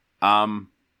 And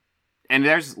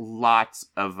there's lots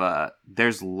of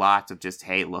just,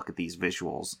 hey, look at these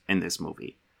visuals in this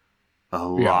movie. A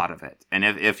lot of it. And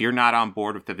if you're not on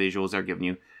board with the visuals they're giving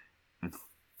you,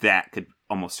 that could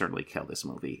almost certainly kill this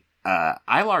movie.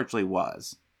 I largely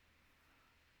was.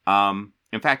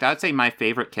 In fact, I would say my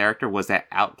favorite character was that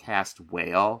outcast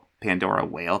whale, Pandora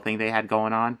whale thing they had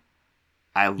going on.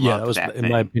 I loved that thing.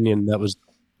 In my opinion, that was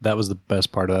the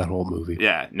best part of that whole movie.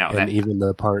 Yeah, no, and even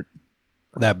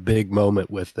that big moment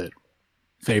with it,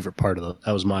 that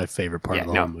was my favorite part of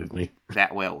the whole movie.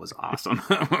 That whale was awesome.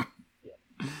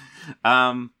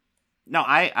 No,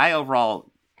 I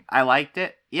overall I liked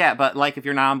it. Yeah, but like if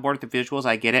you're not on board with the visuals,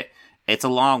 I get it. It's a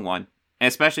long one, and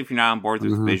especially if you're not on board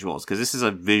with visuals, because this is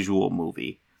a visual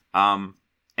movie.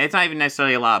 It's not even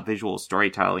necessarily a lot of visual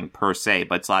storytelling per se,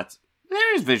 but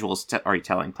there's visual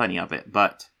storytelling, plenty of it,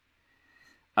 but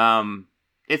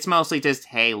it's mostly just,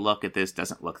 hey, look at this,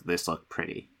 this look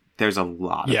pretty. There's a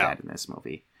lot of that in this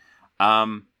movie.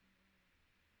 But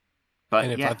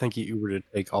I think you were to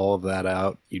take all of that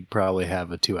out, you'd probably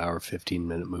have a 2-hour,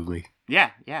 15-minute movie.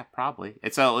 Yeah, probably.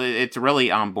 It's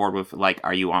really on board with, like,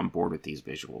 are you on board with these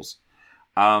visuals?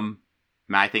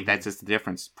 I think that's just the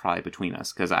difference probably between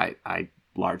us, because I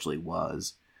largely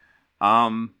was.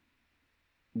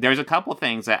 There's a couple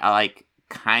things that I like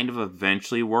kind of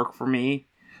eventually work for me,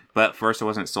 but first I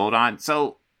wasn't sold on.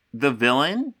 So the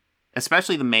villain,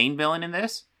 especially the main villain in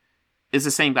this, is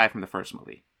the same guy from the first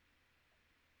movie.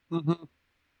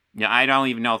 Yeah, I don't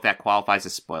even know if that qualifies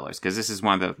as spoilers, because this is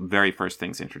one of the very first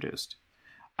things introduced.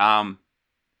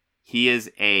 He is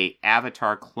a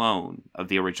Avatar clone of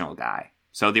the original guy.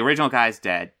 So the original guy's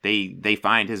dead. They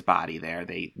find his body there.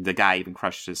 The guy even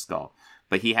crushed his skull.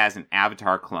 But he has an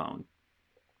Avatar clone.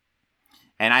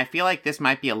 And I feel like this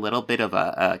might be a little bit of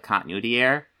a continuity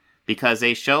error, because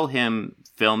they show him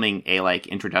filming a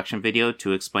introduction video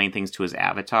to explain things to his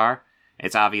avatar.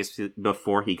 It's obvious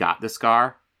before he got the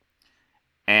scar.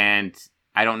 And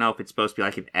I don't know if it's supposed to be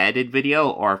like an edited video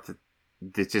or if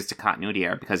it's just a continuity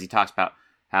error, because he talks about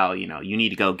how, you need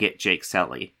to go get Jake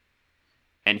Sully.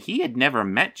 And he had never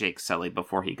met Jake Sully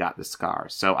before he got the scar.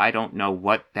 So I don't know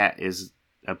what that is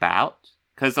about.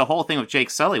 Because the whole thing with Jake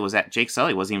Sully was that Jake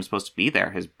Sully wasn't even supposed to be there.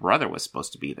 His brother was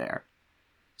supposed to be there.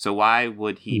 So why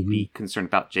would he be concerned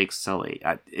about Jake Sully?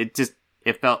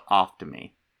 It felt off to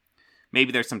me.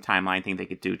 Maybe there's some timeline thing they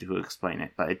could do to explain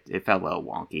it, but it felt a little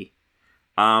wonky.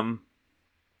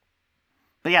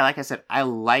 But yeah, like I said, I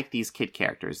like these kid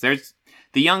characters. There's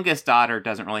the youngest daughter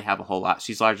doesn't really have a whole lot.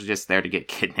 She's largely just there to get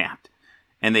kidnapped.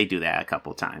 And they do that a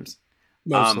couple times.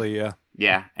 Mostly, yeah.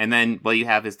 Yeah, and then what you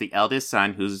have is the eldest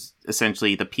son, who's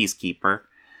essentially the peacekeeper.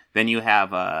 Then you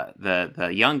have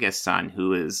the youngest son,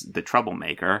 who is the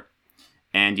troublemaker.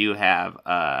 And you have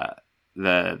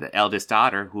the eldest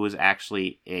daughter, who is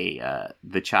actually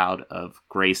the child of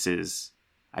Grace's...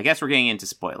 I guess we're getting into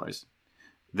spoilers.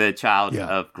 The child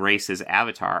of Grace's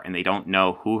avatar, and they don't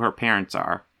know who her parents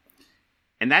are.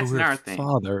 And that's another thing. Who her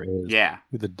father is. Yeah.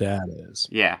 Who the dad is.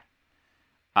 Yeah.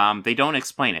 They don't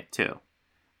explain it, too.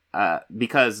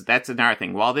 Because that's another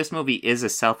thing. While this movie is a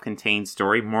self-contained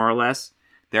story, more or less,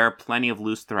 there are plenty of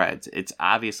loose threads. It's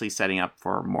obviously setting up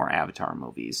for more Avatar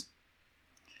movies.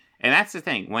 And that's the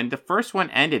thing. When the first one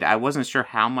ended, I wasn't sure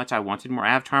how much I wanted more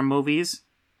Avatar movies.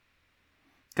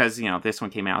 Because, this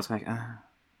one came out. I was like,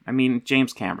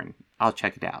 James Cameron. I'll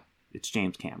check it out. It's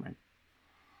James Cameron.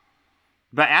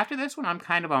 But after this one, I'm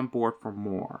kind of on board for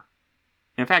more.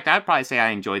 In fact, I'd probably say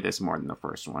I enjoyed this more than the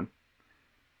first one.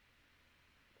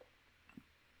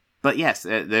 But yes,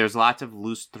 there's lots of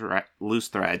loose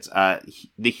threads.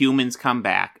 The humans come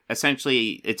back.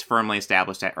 Essentially, it's firmly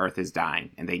established that Earth is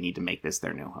dying, and they need to make this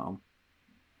their new home.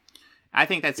 I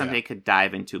think that's something they could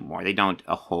dive into more. They don't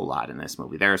a whole lot in this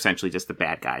movie. They're essentially just the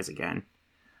bad guys again.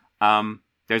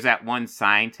 There's that one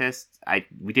scientist.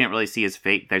 We didn't really see his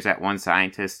fate. There's that one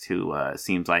scientist who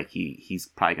seems like he's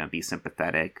probably going to be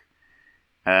sympathetic.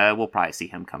 We'll probably see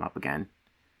him come up again.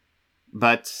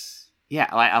 But yeah,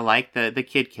 I like the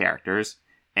kid characters.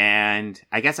 And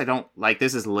I guess I don't,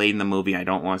 this is late in the movie. I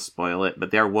don't want to spoil it.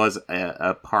 But there was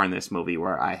a part in this movie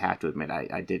where I have to admit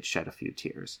I did shed a few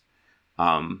tears.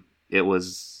 It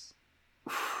was...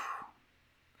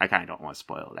 I kind of don't want to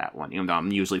spoil that one, even though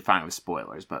I'm usually fine with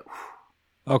spoilers, but...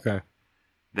 Okay.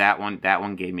 That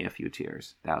one gave me a few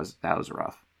tears. That was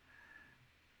rough.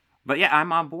 But yeah,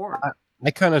 I'm on board.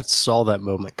 I kind of saw that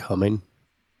moment coming.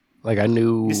 I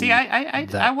knew... You see,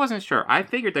 I wasn't sure. I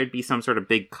figured there'd be some sort of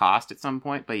big cost at some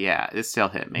point, but yeah, it still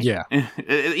hit me. Yeah.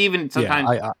 Even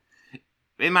sometimes,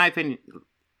 in my opinion...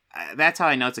 That's how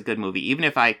I know it's a good movie. Even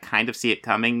if I kind of see it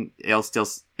coming,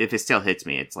 if it still hits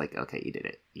me, it's like, okay, you did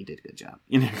it. You did a good job.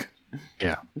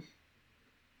 Yeah.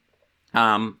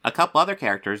 A couple other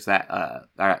characters that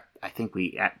I think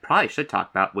we probably should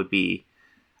talk about would be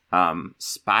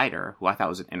Spider, who I thought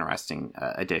was an interesting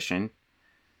addition.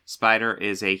 Spider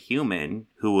is a human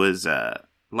who was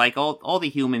like all the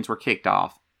humans were kicked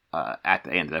off at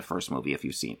the end of the first movie, if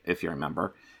you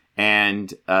remember,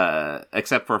 and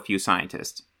except for a few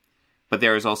scientists. But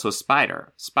there is also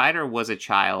Spider. Spider was a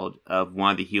child of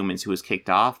one of the humans who was kicked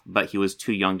off, but he was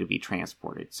too young to be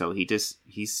transported. So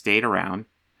he stayed around.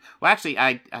 Well, actually,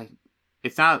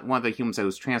 it's not one of the humans that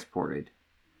was transported.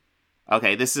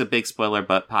 Okay, this is a big spoiler,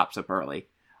 but pops up early.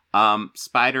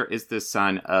 Spider is the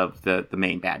son of the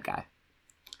main bad guy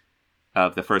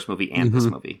of the first movie and this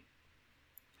movie.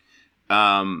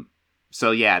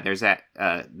 So yeah, there's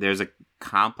a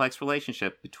complex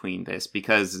relationship between this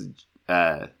because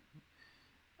the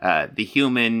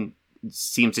human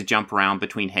seems to jump around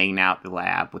between hanging out at the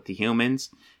lab with the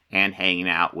humans and hanging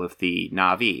out with the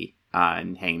Na'vi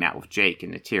and hanging out with Jake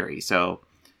and Neytiri. So,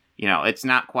 it's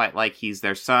not quite like he's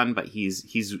their son, but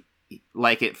he's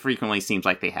like it frequently seems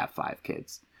like they have 5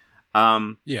 kids.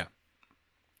 Yeah.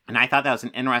 And I thought that was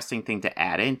an interesting thing to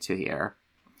add into here.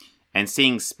 And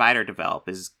seeing Spider develop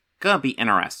is going to be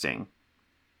interesting.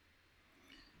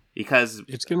 Because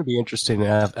it's going to be interesting,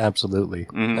 absolutely.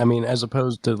 Mm-hmm. I mean, as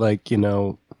opposed to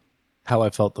how I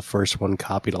felt the first one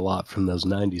copied a lot from those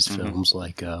 90s films,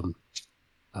 like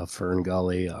Fern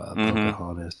Gully,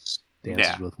 Pocahontas,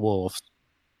 Dances with Wolves.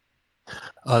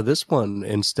 This one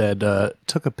instead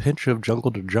took a pinch of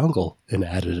Jungle to Jungle and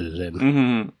added it in.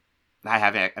 Mm-hmm. I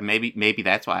haven't. Maybe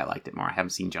that's why I liked it more. I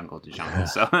haven't seen Jungle to Jungle,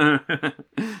 so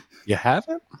you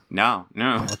haven't? No.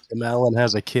 Tim Allen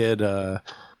has a kid. And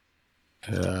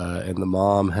the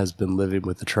mom has been living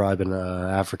with the tribe in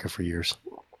Africa for years.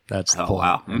 That's the point.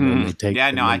 Wow. And they take,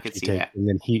 I could see that.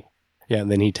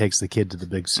 And then he takes the kid to the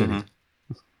big city. Mm-hmm.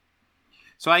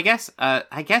 So I guess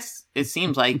it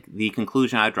seems like the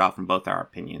conclusion I draw from both our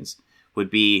opinions would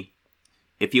be,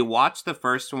 if you watch the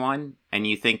first one and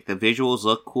you think the visuals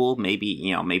look cool,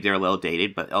 maybe they're a little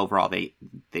dated, but overall they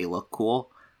look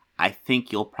cool. I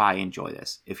think you'll probably enjoy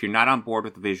this. If you're not on board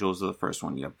with the visuals of the first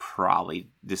one,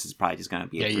 this is probably just going to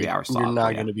be a 3-hour slog. You're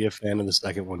not going to be a fan of the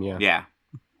second one, yeah. Yeah.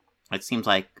 It seems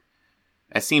like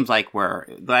I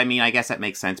guess that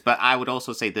makes sense. But I would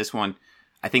also say this one,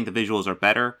 I think the visuals are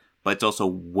better, but it's also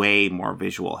way more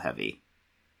visual heavy.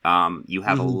 You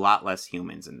have a lot less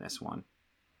humans in this one.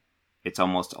 It's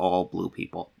almost all blue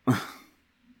people.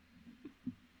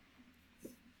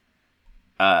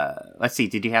 Let's see.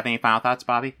 Did you have any final thoughts,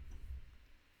 Bobby?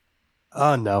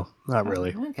 No, not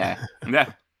really. Okay. This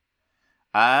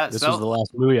was the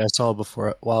last movie I saw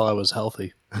while I was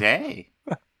healthy. Hey.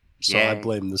 So I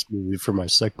blame this movie for my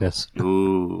sickness.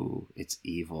 Ooh, it's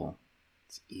evil.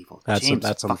 It's evil. That's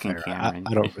fucking unfair. Cameron.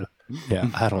 I don't. Yeah,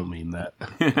 I don't mean that.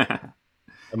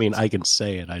 I mean, I can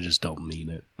say it. I just don't mean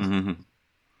it. Mm-hmm.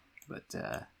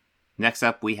 But next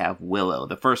up, we have Willow,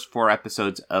 the first 4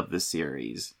 episodes of the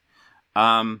series.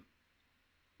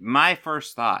 My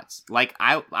first thoughts, like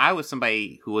I was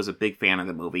somebody who was a big fan of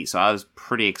the movie, so I was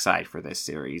pretty excited for this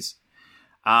series.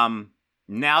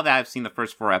 Now that I've seen the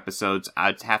first 4 episodes,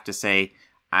 I'd have to say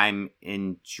I'm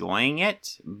enjoying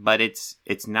it, but it's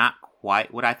not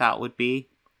quite what I thought it would be.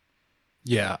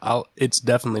 Yeah, it's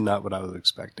definitely not what I was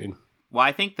expecting. Well,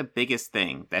 I think the biggest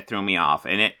thing that threw me off,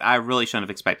 and I really shouldn't have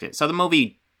expected it. So the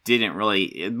movie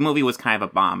was kind of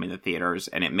a bomb in the theaters,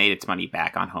 and it made its money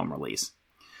back on home release.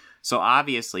 So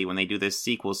obviously, when they do this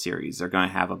sequel series, they're going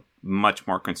to have a much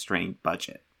more constrained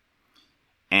budget.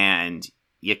 And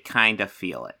you kind of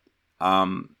feel it.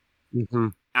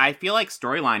 I feel like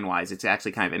storyline-wise, it's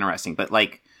actually kind of interesting, but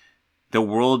like the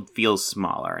world feels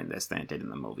smaller in this than it did in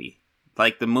the movie.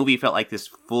 Like the movie felt like this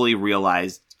fully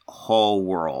realized whole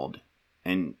world,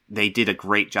 and they did a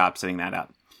great job setting that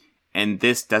up. And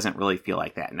this doesn't really feel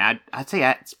like that. And I'd say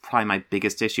that's probably my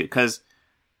biggest issue, because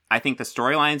I think the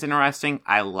storyline's interesting.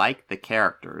 I like the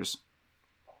characters.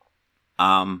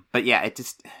 But yeah, it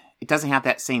doesn't have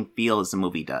that same feel as the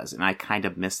movie does, and I kind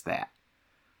of miss that.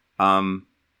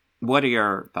 What are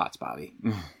your thoughts, Bobby?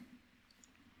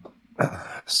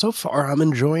 So far, I'm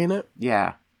enjoying it.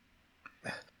 Yeah.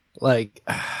 Like,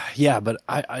 yeah, but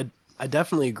I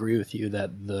definitely agree with you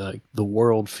that the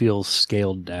world feels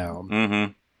scaled down.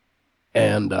 Mm-hmm.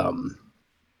 And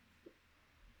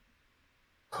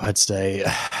I'd say,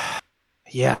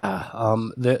 yeah,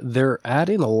 they're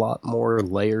adding a lot more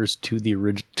layers to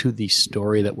the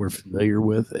story that we're familiar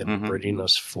with and bringing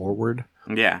us forward.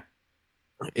 Yeah.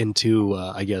 Into,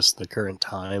 I guess, the current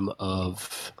time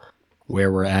of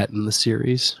where we're at in the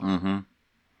series. Mm-hmm.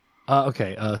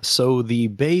 Okay, so the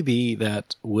baby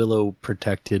that Willow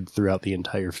protected throughout the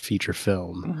entire feature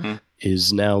film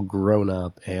is now grown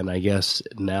up, and I guess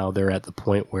now they're at the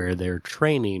point where they're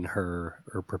training her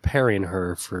or preparing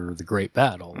her for the great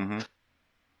battle.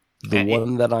 The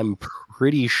one that I'm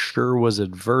pretty sure was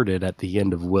averted at the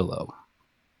end of Willow.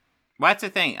 Well, that's the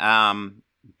thing.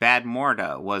 Bad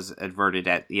Morda was averted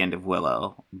at the end of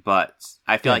Willow, but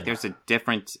I feel like there's a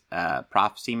different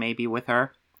prophecy maybe with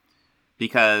her.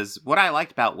 Because what I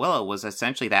liked about Willow was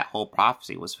essentially that whole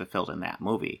prophecy was fulfilled in that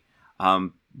movie.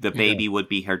 The baby would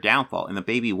be her downfall, and the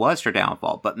baby was her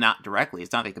downfall, but not directly.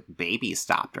 It's not like the baby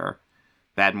stopped her.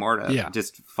 Bad Morda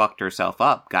just fucked herself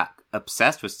up, got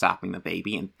obsessed with stopping the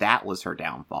baby, and that was her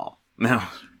downfall.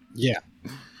 Yeah.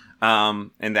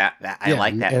 And that I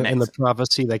like that. And the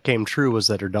prophecy that came true was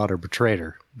that her daughter betrayed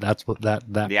her. That's what that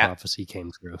prophecy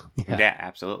came true. Yeah,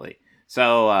 absolutely.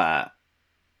 So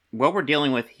what we're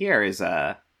dealing with here is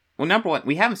well, number one,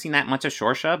 we haven't seen that much of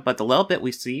Shorsha, but the little bit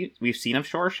we've seen of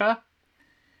Shorsha,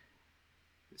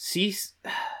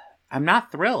 I'm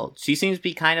not thrilled. She seems to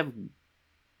be kind of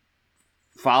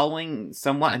following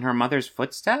somewhat in her mother's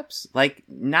footsteps. Like,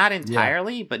 not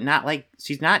entirely, but not like,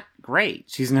 she's not great.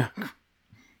 She's not.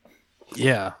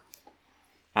 Yeah.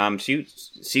 She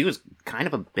was kind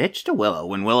of a bitch to Willow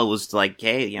when Willow was like,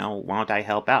 hey, why don't I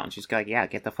help out? And she's like, yeah,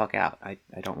 get the fuck out. I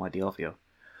don't want to deal with you.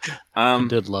 I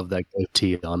did love that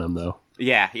goatee on him, though.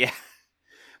 Yeah.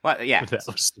 Well, yeah. That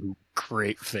was some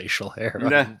great facial hair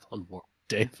on Warwick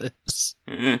Davis.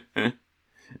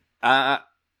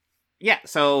 Yeah,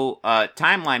 so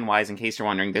timeline-wise, in case you're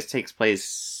wondering, this takes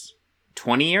place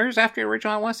 20 years after the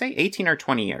original, I want to say? 18 or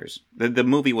 20 years. The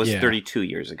movie was 32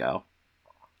 years ago.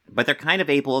 But they're kind of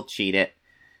able to cheat it,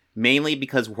 mainly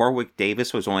because Warwick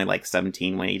Davis was only like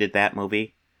 17 when he did that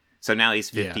movie. So now he's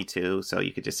 52, so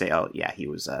you could just say, oh, yeah, he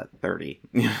was 30.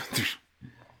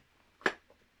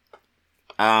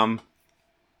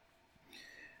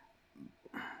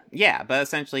 Yeah, but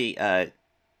essentially,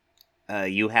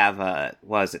 you have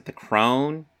was it the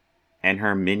Crone and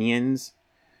her minions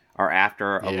are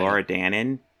after Elora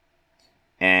Danan,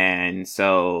 and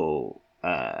so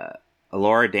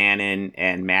Elora Danan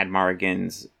and Mad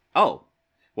Mardigan's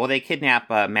they kidnap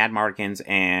Mad Mardigan's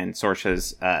and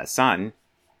Sorsha's son.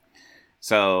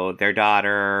 So their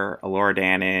daughter, Elora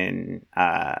Danan,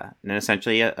 and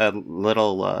essentially a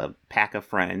little pack of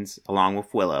friends, along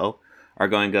with Willow, are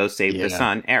going to go save the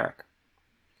son, Eric.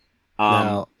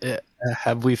 Now,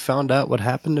 have we found out what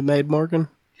happened to Maid Morgan?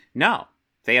 No,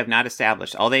 they have not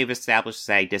established. All they've established is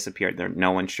that he disappeared.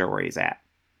 No one's sure where he's at.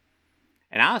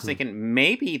 And I was thinking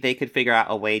maybe they could figure out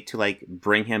a way to like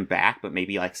bring him back, but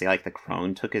maybe like say like the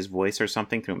Crone took his voice or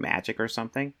something through magic or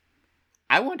something.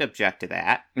 I wouldn't object to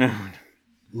that.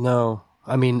 No,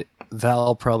 I mean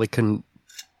Val probably couldn't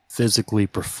physically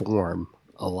perform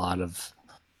a lot of.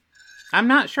 I'm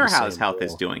not sure how his health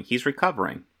is doing. He's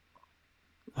recovering.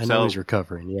 I know he's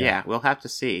recovering. Yeah, we'll have to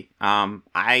see.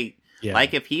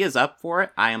 Like if he is up for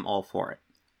it, I am all for it.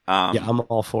 I'm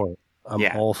all for it. I'm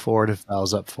all for it if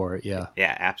Val's up for it. Yeah.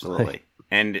 Yeah, absolutely.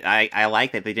 And I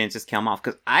like that they didn't just kill him off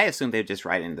because I assumed they'd just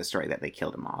write into the story that they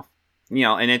killed him off. You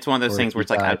know, and it's one of those things where it's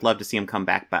like I'd love to see him come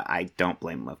back, but I don't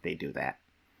blame them if they do that.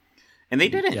 And they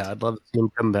didn't. Yeah, I'd love to see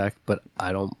him come back, but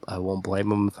I won't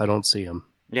blame him if I don't see him.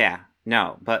 Yeah,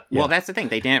 no, but well, that's the thing.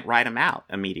 They didn't write him out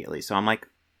immediately, so I'm like,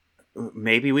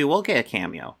 maybe we will get a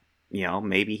cameo. You know,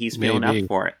 maybe he's feeling up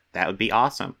for it. That would be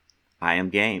awesome. I am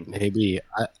game. Maybe.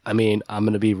 I mean, I'm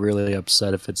going to be really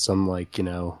upset if it's some, like, you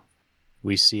know,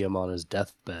 we see him on his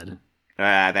deathbed.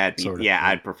 That'd be,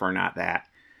 I'd prefer not that.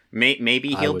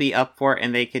 Maybe he'll be up for it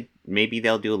and maybe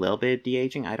they'll do a little bit of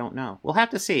de-aging. I don't know. We'll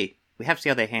have to see. We have to see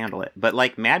how they handle it. But,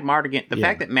 like, Mad Mardigan, the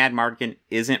fact that Mad Mardigan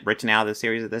isn't written out of the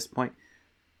series at this point,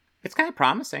 it's kind of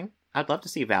promising. I'd love to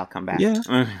see Val come back.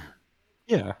 Yeah.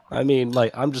 Yeah. I mean,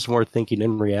 like, I'm just more thinking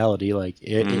in reality, like,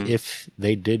 if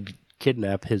they did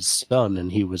kidnap his son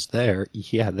and he was there,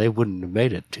 they wouldn't have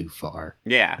made it too far.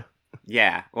 Yeah.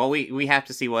 Yeah. Well, we have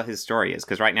to see what his story is,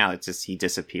 because right now it's just he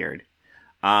disappeared.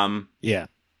 Yeah.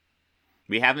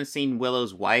 We haven't seen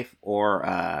Willow's wife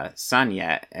or son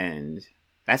yet, and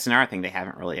that's another thing they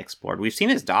haven't really explored. We've seen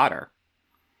his daughter.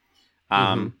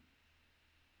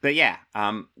 But yeah,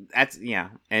 that's,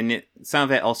 and some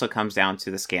of it also comes down to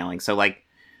the scaling. So, like,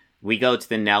 we go to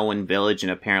the Nelwyn village,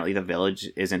 and apparently the village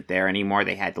isn't there anymore.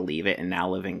 They had to leave it and now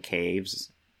live in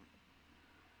caves.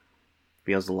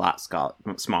 Feels a lot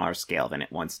smaller scale than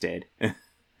it once did.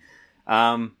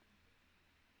 But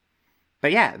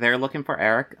yeah, they're looking for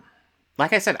Eric.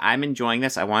 Like I said, I'm enjoying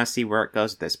this. I want to see where it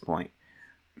goes at this point.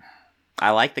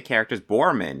 I like the characters.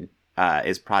 Borman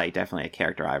is probably definitely a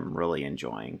character I'm really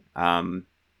enjoying.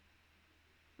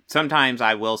 Sometimes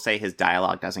I will say his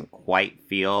dialogue doesn't quite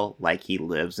feel like he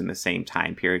lives in the same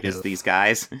time period as these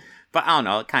guys. But I don't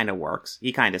know, it kind of works.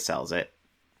 He kind of sells it.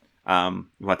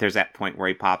 But there's that point where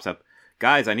he pops up,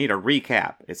 guys, I need a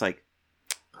recap. It's like,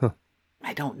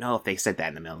 I don't know if they said that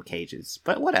in the middle of Cages,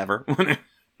 but whatever.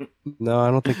 No, I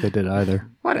don't think they did either.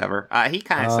 Whatever. He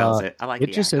kind of sells it. I like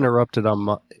it. Just interrupted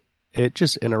on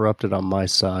my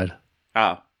side.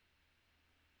 Oh,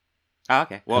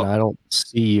 okay. Well, and I don't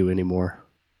see you anymore.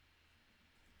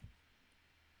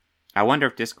 I wonder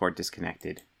if Discord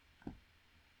disconnected.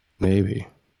 Maybe.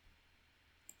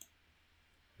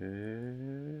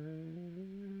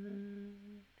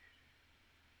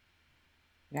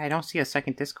 Yeah, I don't see a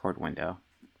second Discord window.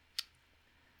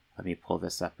 Let me pull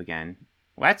this up again.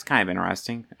 Well, that's kind of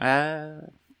interesting. Yeah,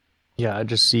 I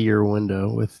just see your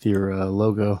window with your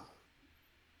logo.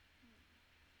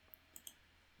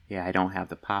 Yeah, I don't have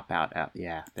the pop out.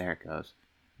 Yeah, there it goes.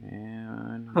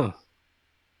 And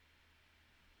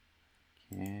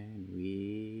can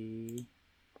we...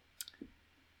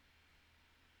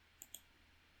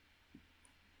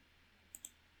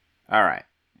 All right,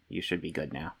 you should be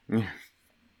good now.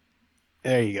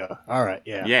 There you go. All right,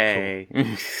 yeah. Yay! Cool.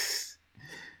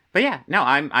 But yeah, no,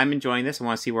 I'm enjoying this. I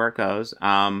want to see where it goes.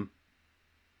 I'm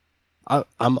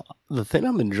the thing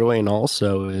I'm enjoying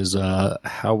also is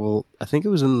how I think it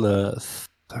was in the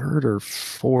third or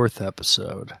fourth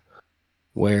episode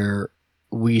where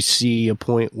we see a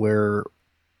point where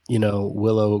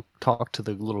Willow talked to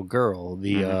the little girl,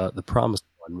 the promised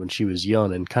one, when she was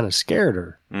young and kind of scared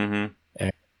her. Mm-hmm.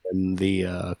 And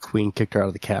the queen kicked her out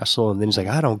of the castle, and then he's like,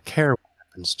 I don't care what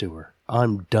happens to her.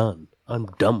 I'm done. I'm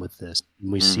done with this.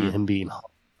 And we see him being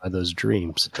haunted by those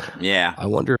dreams. Yeah. I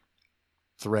wonder if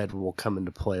thread will come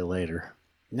into play later.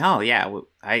 No, yeah.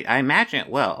 I imagine it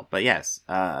will. But yes,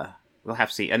 we'll have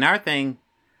to see. Another thing.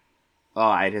 Oh,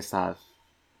 I just thought of...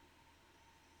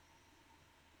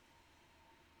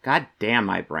 God damn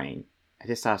my brain. I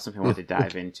just thought of something I wanted to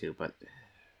dive into, but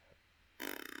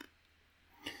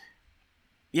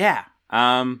yeah.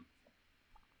 I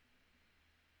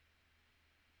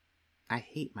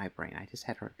hate my brain. I just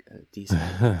had a decent.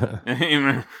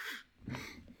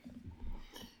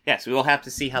 Yes, we will have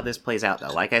to see how this plays out, though.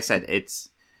 Like I said, it's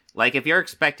like if you're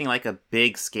expecting like a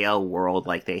big scale world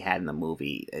like they had in the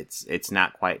movie, it's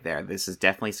not quite there. This is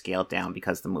definitely scaled down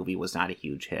because the movie was not a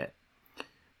huge hit.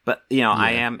 But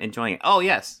I am enjoying it. Oh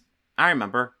yes, I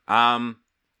remember.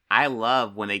 I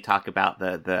love when they talk about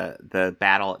the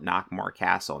battle at Knockmore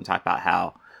Castle and talk about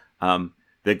how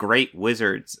the great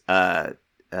wizards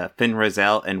Fin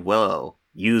Raziel and Willow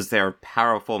use their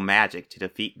powerful magic to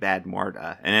defeat Bad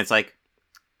Morda, and it's like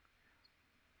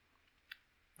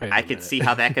I could see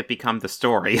how that could become the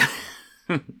story.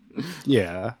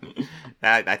 Yeah,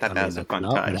 I thought that was a fun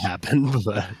touch. What happened?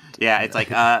 But... Yeah, it's like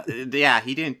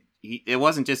he didn't. It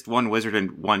wasn't just one wizard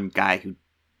and one guy who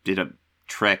did a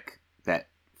trick that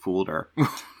fooled her.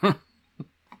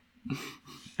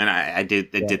 And I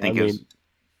did think it was.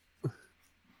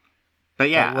 But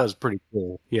yeah, that was pretty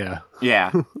cool. Yeah.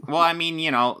 Yeah. Well, I mean,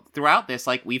 throughout this,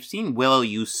 like, we've seen Willow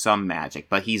use some magic,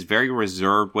 but he's very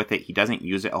reserved with it. He doesn't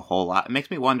use it a whole lot. It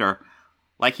makes me wonder,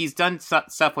 like, he's done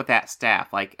stuff with that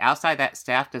staff. Like, outside that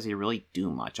staff, does he really do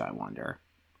much, I wonder?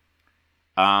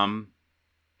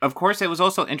 Of course, it was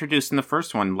also introduced in the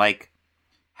first one, like,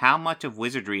 how much of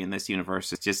wizardry in this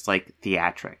universe is just, like,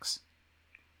 theatrics?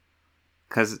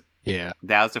 Because... yeah,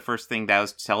 that was the first thing that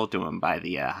was told to him by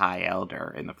the High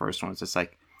Elder in the first one. It's just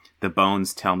like, the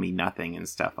bones tell me nothing and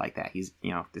stuff like that. He's,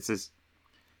 this is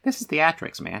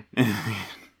theatrics, man.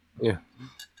 Yeah,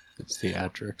 it's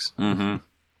theatrics. Mm-hmm.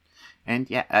 And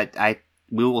yeah,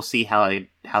 we will see how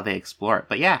they explore it.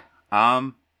 But yeah,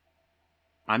 I'm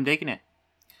digging it.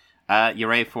 You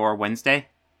ready for Wednesday?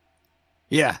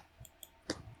 Yeah.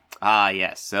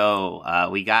 Yes. So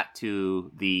we got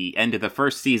to the end of the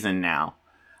first season now.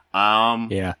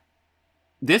 Yeah,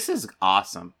 this is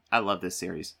awesome. I love this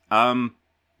series.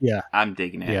 Yeah, I'm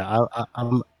digging it. Yeah,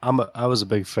 I was a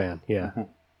big fan. Yeah,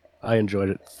 I enjoyed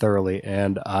it thoroughly,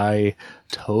 and I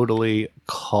totally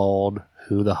called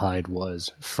who the Hyde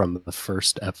was from the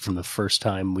first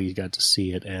time we got to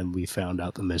see it, and we found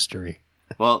out the mystery.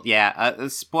 Well, yeah.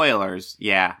 Spoilers.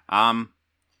 Yeah.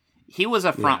 He was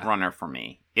a front runner for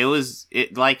me.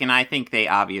 And I think they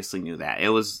obviously knew that. It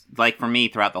was like for me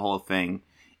throughout the whole thing.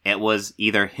 It was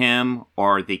either him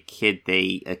or the kid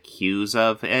they accuse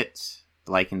of it,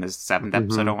 like in the 7th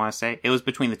episode, I want to say. It was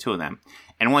between the two of them.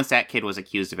 And once that kid was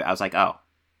accused of it, I was like, oh,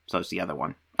 so it's the other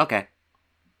one. Okay.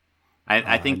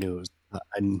 I think... I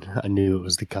knew it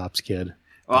was the cop's kid.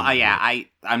 Well,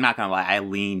 I'm not going to lie. I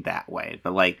leaned that way.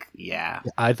 But, like, yeah.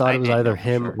 I thought it was either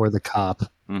him or the cop.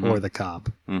 Or the cop.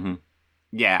 Mm-hmm.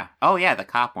 Yeah. Oh, yeah, the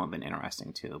cop one would have been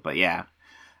interesting, too. But, yeah.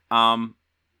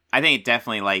 I think it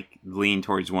definitely leaned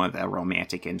towards one of the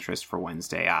romantic interests for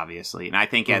Wednesday, obviously, and I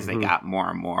think as they got more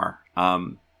and more,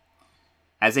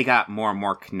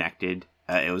 connected,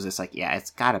 it was just like, yeah,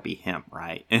 it's got to be him,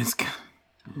 right? It's got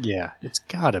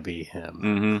to be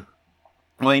him.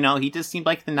 Mm-hmm. Well, he just seemed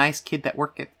like the nice kid that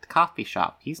worked at the coffee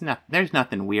shop. There's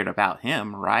nothing weird about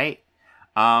him, right?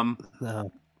 No.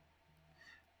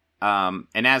 And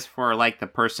as for the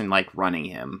person running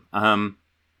him,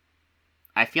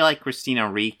 I feel like Christina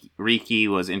Ricci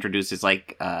was introduced as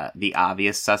the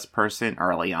obvious sus person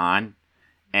early on,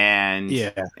 and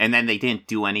then they didn't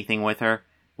do anything with her,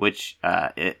 which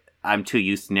I'm too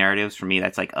used to narratives. For me,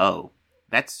 that's oh,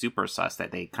 that's super sus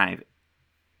that they kind of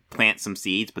plant some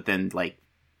seeds, but then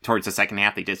towards the second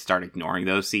half they just start ignoring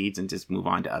those seeds and just move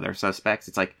on to other suspects.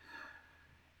 It's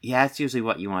yeah, it's usually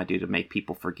what you want to do to make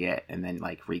people forget and then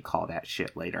recall that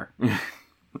shit later.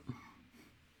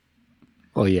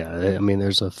 Well, yeah, I mean,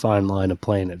 there's a fine line of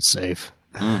playing it safe.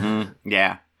 Mm-hmm.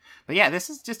 Yeah. But yeah, this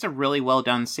is just a really well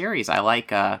done series.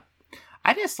 I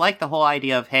just like the whole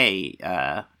idea of, hey,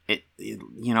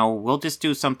 we'll just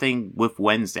do something with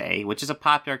Wednesday, which is a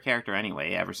popular character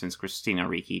anyway, ever since Christina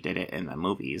Ricci did it in the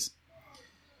movies.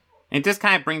 And just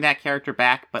kind of bring that character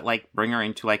back, but bring her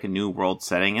into a new world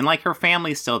setting. And her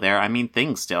family's still there. I mean,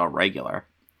 things still regular.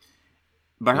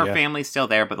 But her family's still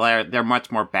there, but they're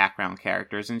much more background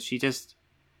characters, and she's just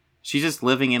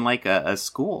living in a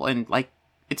school, and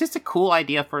it's just a cool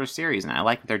idea for a series, and I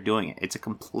like what they're doing it. It's a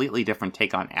completely different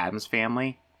take on Addams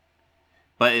Family,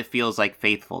 but it feels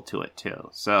faithful to it too.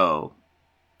 So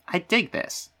I dig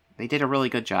this. They did a really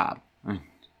good job.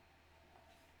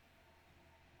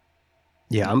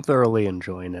 Yeah, I'm thoroughly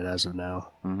enjoying it as of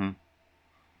now. Mm-hmm.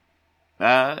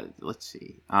 Let's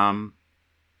see.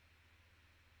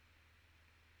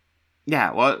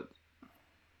 Yeah, well,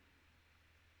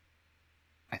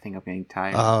 I think I'm getting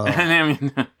tired. Oh. I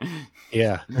mean,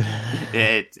 Yeah.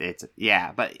 it's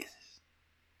yeah, but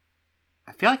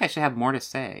I feel like I should have more to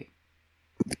say.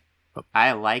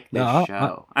 I like this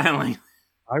show. I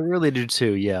really do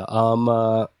too. Yeah.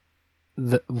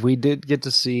 We did get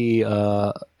to see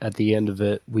at the end of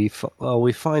it. We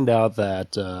find out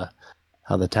that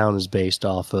how the town is based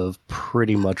off of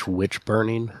pretty much witch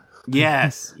burning.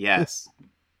 Yes. Yeah. To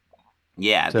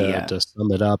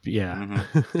sum it up, yeah.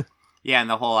 Mm-hmm. Yeah, and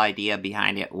the whole idea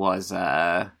behind it was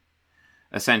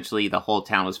essentially the whole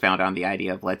town was founded on the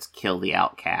idea of let's kill the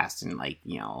outcasts and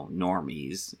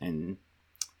normies, and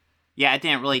yeah, it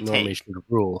didn't really Normies should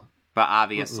rule. But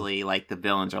obviously, like the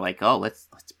villains are like, oh, let's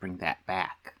bring that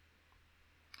back.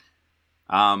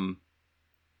 Well,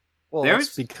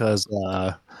 that's because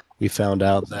we found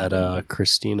out that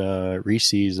Christina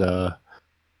Ricci's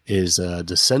is a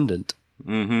descendant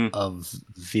of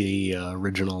the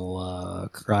original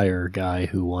Cryer guy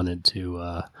who wanted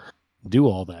to do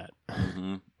all that.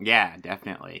 Mm-hmm. Yeah,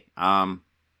 definitely.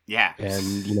 Yeah,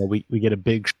 and we get a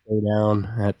big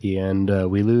showdown at the end.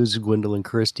 We lose Gwendolyn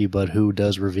Christie, but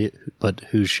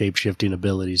whose shape-shifting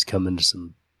abilities come into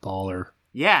some baller.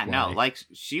 Yeah, play. no, like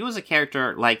she was a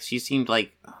character. Like she seemed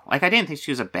like I didn't think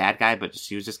she was a bad guy, but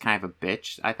she was just kind of a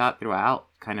bitch. I thought throughout,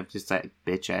 kind of just that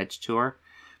bitch edge to her.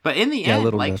 But in the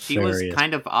end, like she was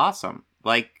kind of awesome.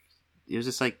 Like it was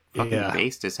just like fucking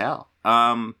based as hell.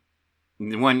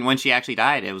 When she actually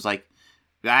died, it was like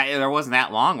there wasn't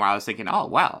that long where I was thinking, oh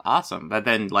wow, awesome. But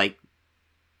then like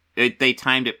they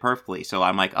timed it perfectly, so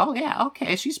I'm like, oh yeah,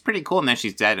 okay, she's pretty cool. And then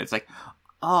she's dead. It's like,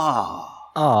 oh,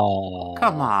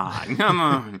 come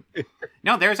on.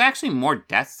 No, there's actually more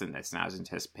deaths than this than I was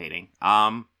anticipating.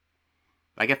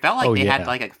 Like it felt like they had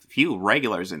like a few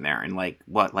regulars in there, and like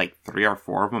 3 or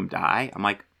 4 of them die. I'm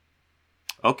like,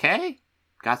 okay,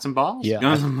 got some balls.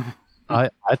 Yeah, I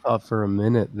thought for a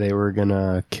minute they were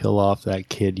gonna kill off that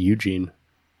kid Eugene.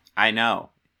 I know,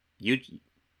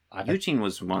 Eugene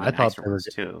was one of the nicer ones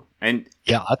too, and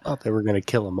yeah, I thought they were gonna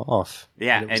kill him off.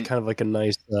 Yeah, and it was kind of like a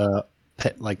nice,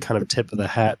 kind of tip of the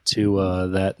hat to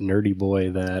that nerdy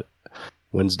boy that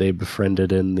Wednesday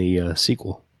befriended in the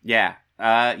sequel. Yeah.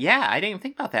 Yeah, I didn't even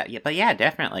think about that yet, but yeah,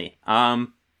 definitely.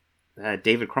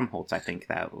 David Krumholtz, I think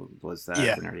that was the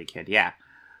nerdy kid. Yeah.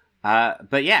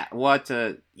 But yeah,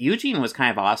 Eugene was kind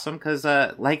of awesome because,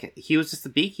 he was just the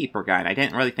beekeeper guy, and I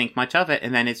didn't really think much of it,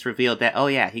 and then it's revealed that, oh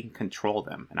yeah, he can control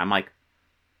them, and I'm like,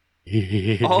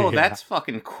 oh, that's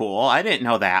fucking cool. I didn't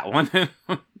know that one.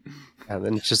 And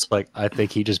then it's just like, I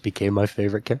think he just became my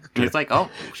favorite character. It's like,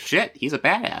 oh shit, he's a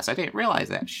badass. I didn't realize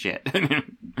that shit.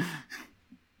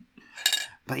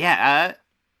 But yeah,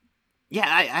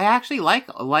 I actually like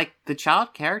the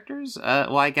child characters.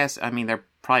 Well, I guess, they're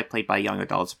probably played by young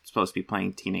adults, supposed to be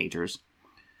playing teenagers.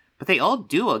 But they all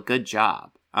do a good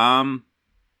job.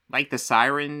 Like the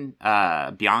siren,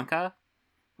 Bianca,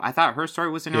 I thought her story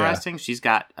was interesting. Yeah. She's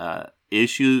got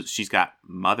issues. She's got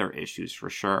mother issues for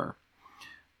sure.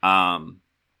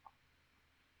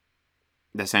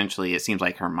 Essentially, it seems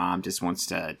like her mom just wants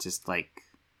to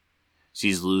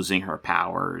she's losing her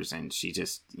powers, and she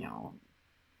just,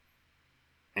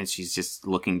 and she's just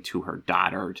looking to her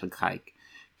daughter to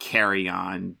carry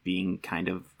on being kind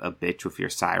of a bitch with your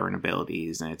siren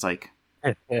abilities. And it's like,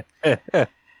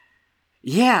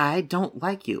 yeah, I don't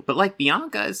like you. But like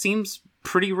Bianca, it seems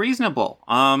pretty reasonable.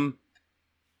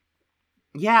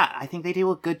 Yeah, I think they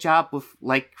do a good job with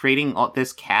creating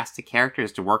this cast of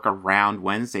characters to work around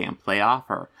Wednesday and play off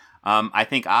her. I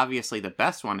think obviously the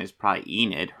best one is probably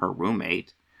Enid, her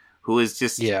roommate, who is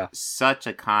just such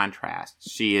a contrast.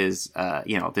 She is,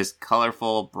 this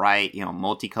colorful, bright,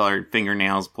 multicolored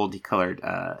fingernails, multicolored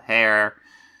hair.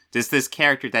 Just this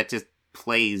character that just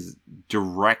plays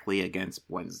directly against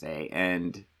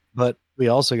Wednesday. But we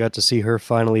also got to see her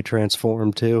finally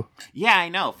transform too. Yeah, I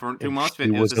know. Through most of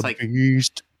it, it was just like,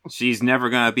 beast. She's never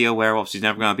going to be a werewolf. She's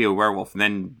never going to be a werewolf. And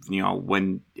then,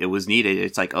 when it was needed,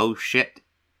 it's like, oh shit.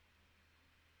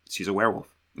 She's a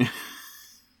werewolf.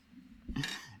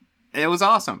 It was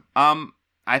awesome.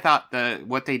 I thought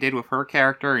what they did with her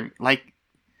character, and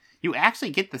you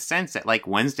actually get the sense that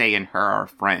Wednesday and her are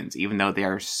friends, even though they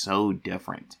are so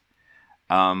different.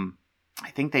 I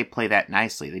think they play that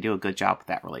nicely. They do a good job with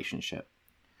that relationship.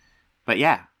 But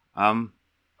yeah.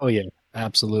 Oh yeah,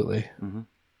 absolutely. Mm-hmm.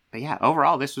 But yeah,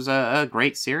 overall, this was a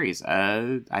great series.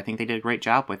 I think they did a great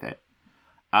job with it.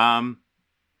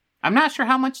 I'm not sure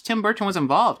how much Tim Burton was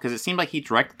involved, because it seemed like he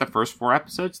directed the first 4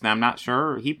 episodes, and I'm not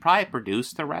sure. He probably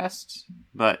produced the rest,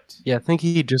 but... Yeah, I think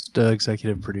he just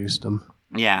executive produced them.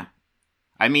 Yeah.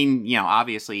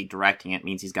 Obviously directing it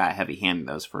means he's got a heavy hand in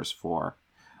those first 4.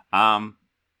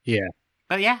 Yeah.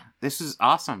 But yeah, this is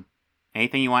awesome.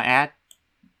 Anything you want to add?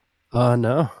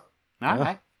 No. All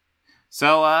right.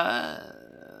 So,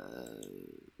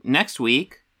 next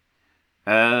week.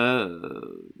 Next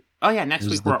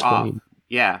week we're off.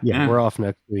 Yeah, we're off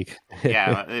next week.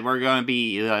 Yeah, we're going to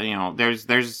be.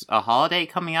 There's a holiday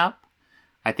coming up.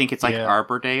 I think it's like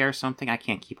Arbor Day or something. I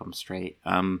can't keep them straight.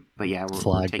 But yeah,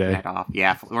 we're taking that off.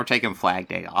 Yeah, we're taking Flag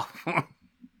Day off.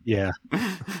 Yeah.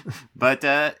 But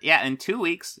in 2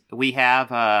 weeks we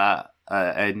have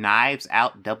a Knives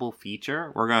Out double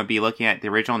feature. We're going to be looking at the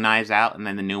original Knives Out and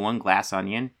then the new one, Glass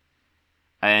Onion,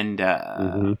 and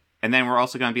then we're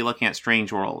also going to be looking at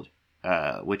Strange World,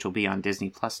 which will be on Disney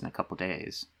Plus in a couple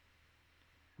days.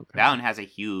 Okay. That one has a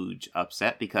huge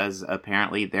upset because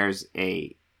apparently there's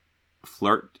a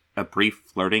brief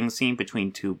flirting scene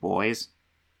between two boys.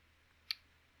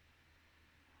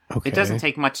 Okay. It doesn't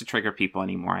take much to trigger people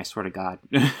anymore, I swear to God.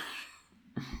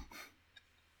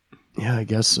 Yeah, I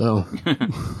guess so.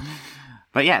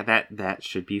 But yeah, that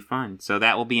should be fun. So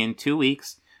that will be in 2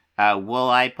 weeks. Will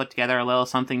I put together a little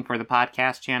something for the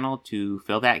podcast channel to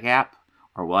fill that gap?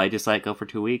 Or will I just let it go for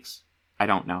 2 weeks? I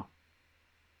don't know.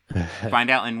 Find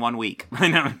out in 1 week. I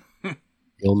know.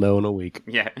 You'll know in a week.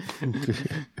 Yeah.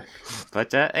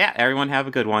 But everyone have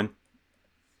a good one.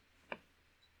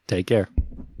 Take care.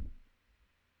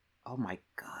 Oh my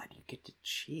God, you get to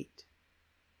cheat.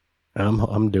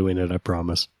 I'm doing it, I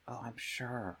promise. Oh, I'm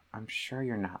sure. I'm sure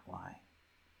you're not lying.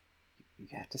 You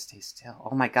have to stay still.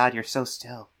 Oh my God, you're so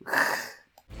still.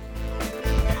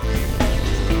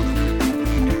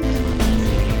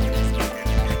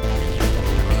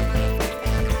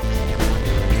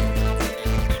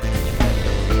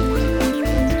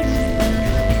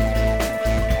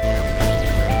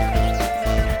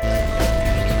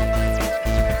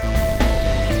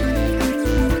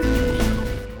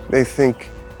 They think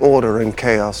order and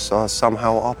chaos are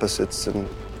somehow opposites and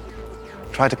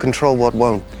try to control what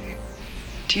won't be.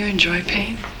 Do you enjoy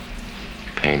pain?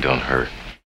 Pain don't hurt.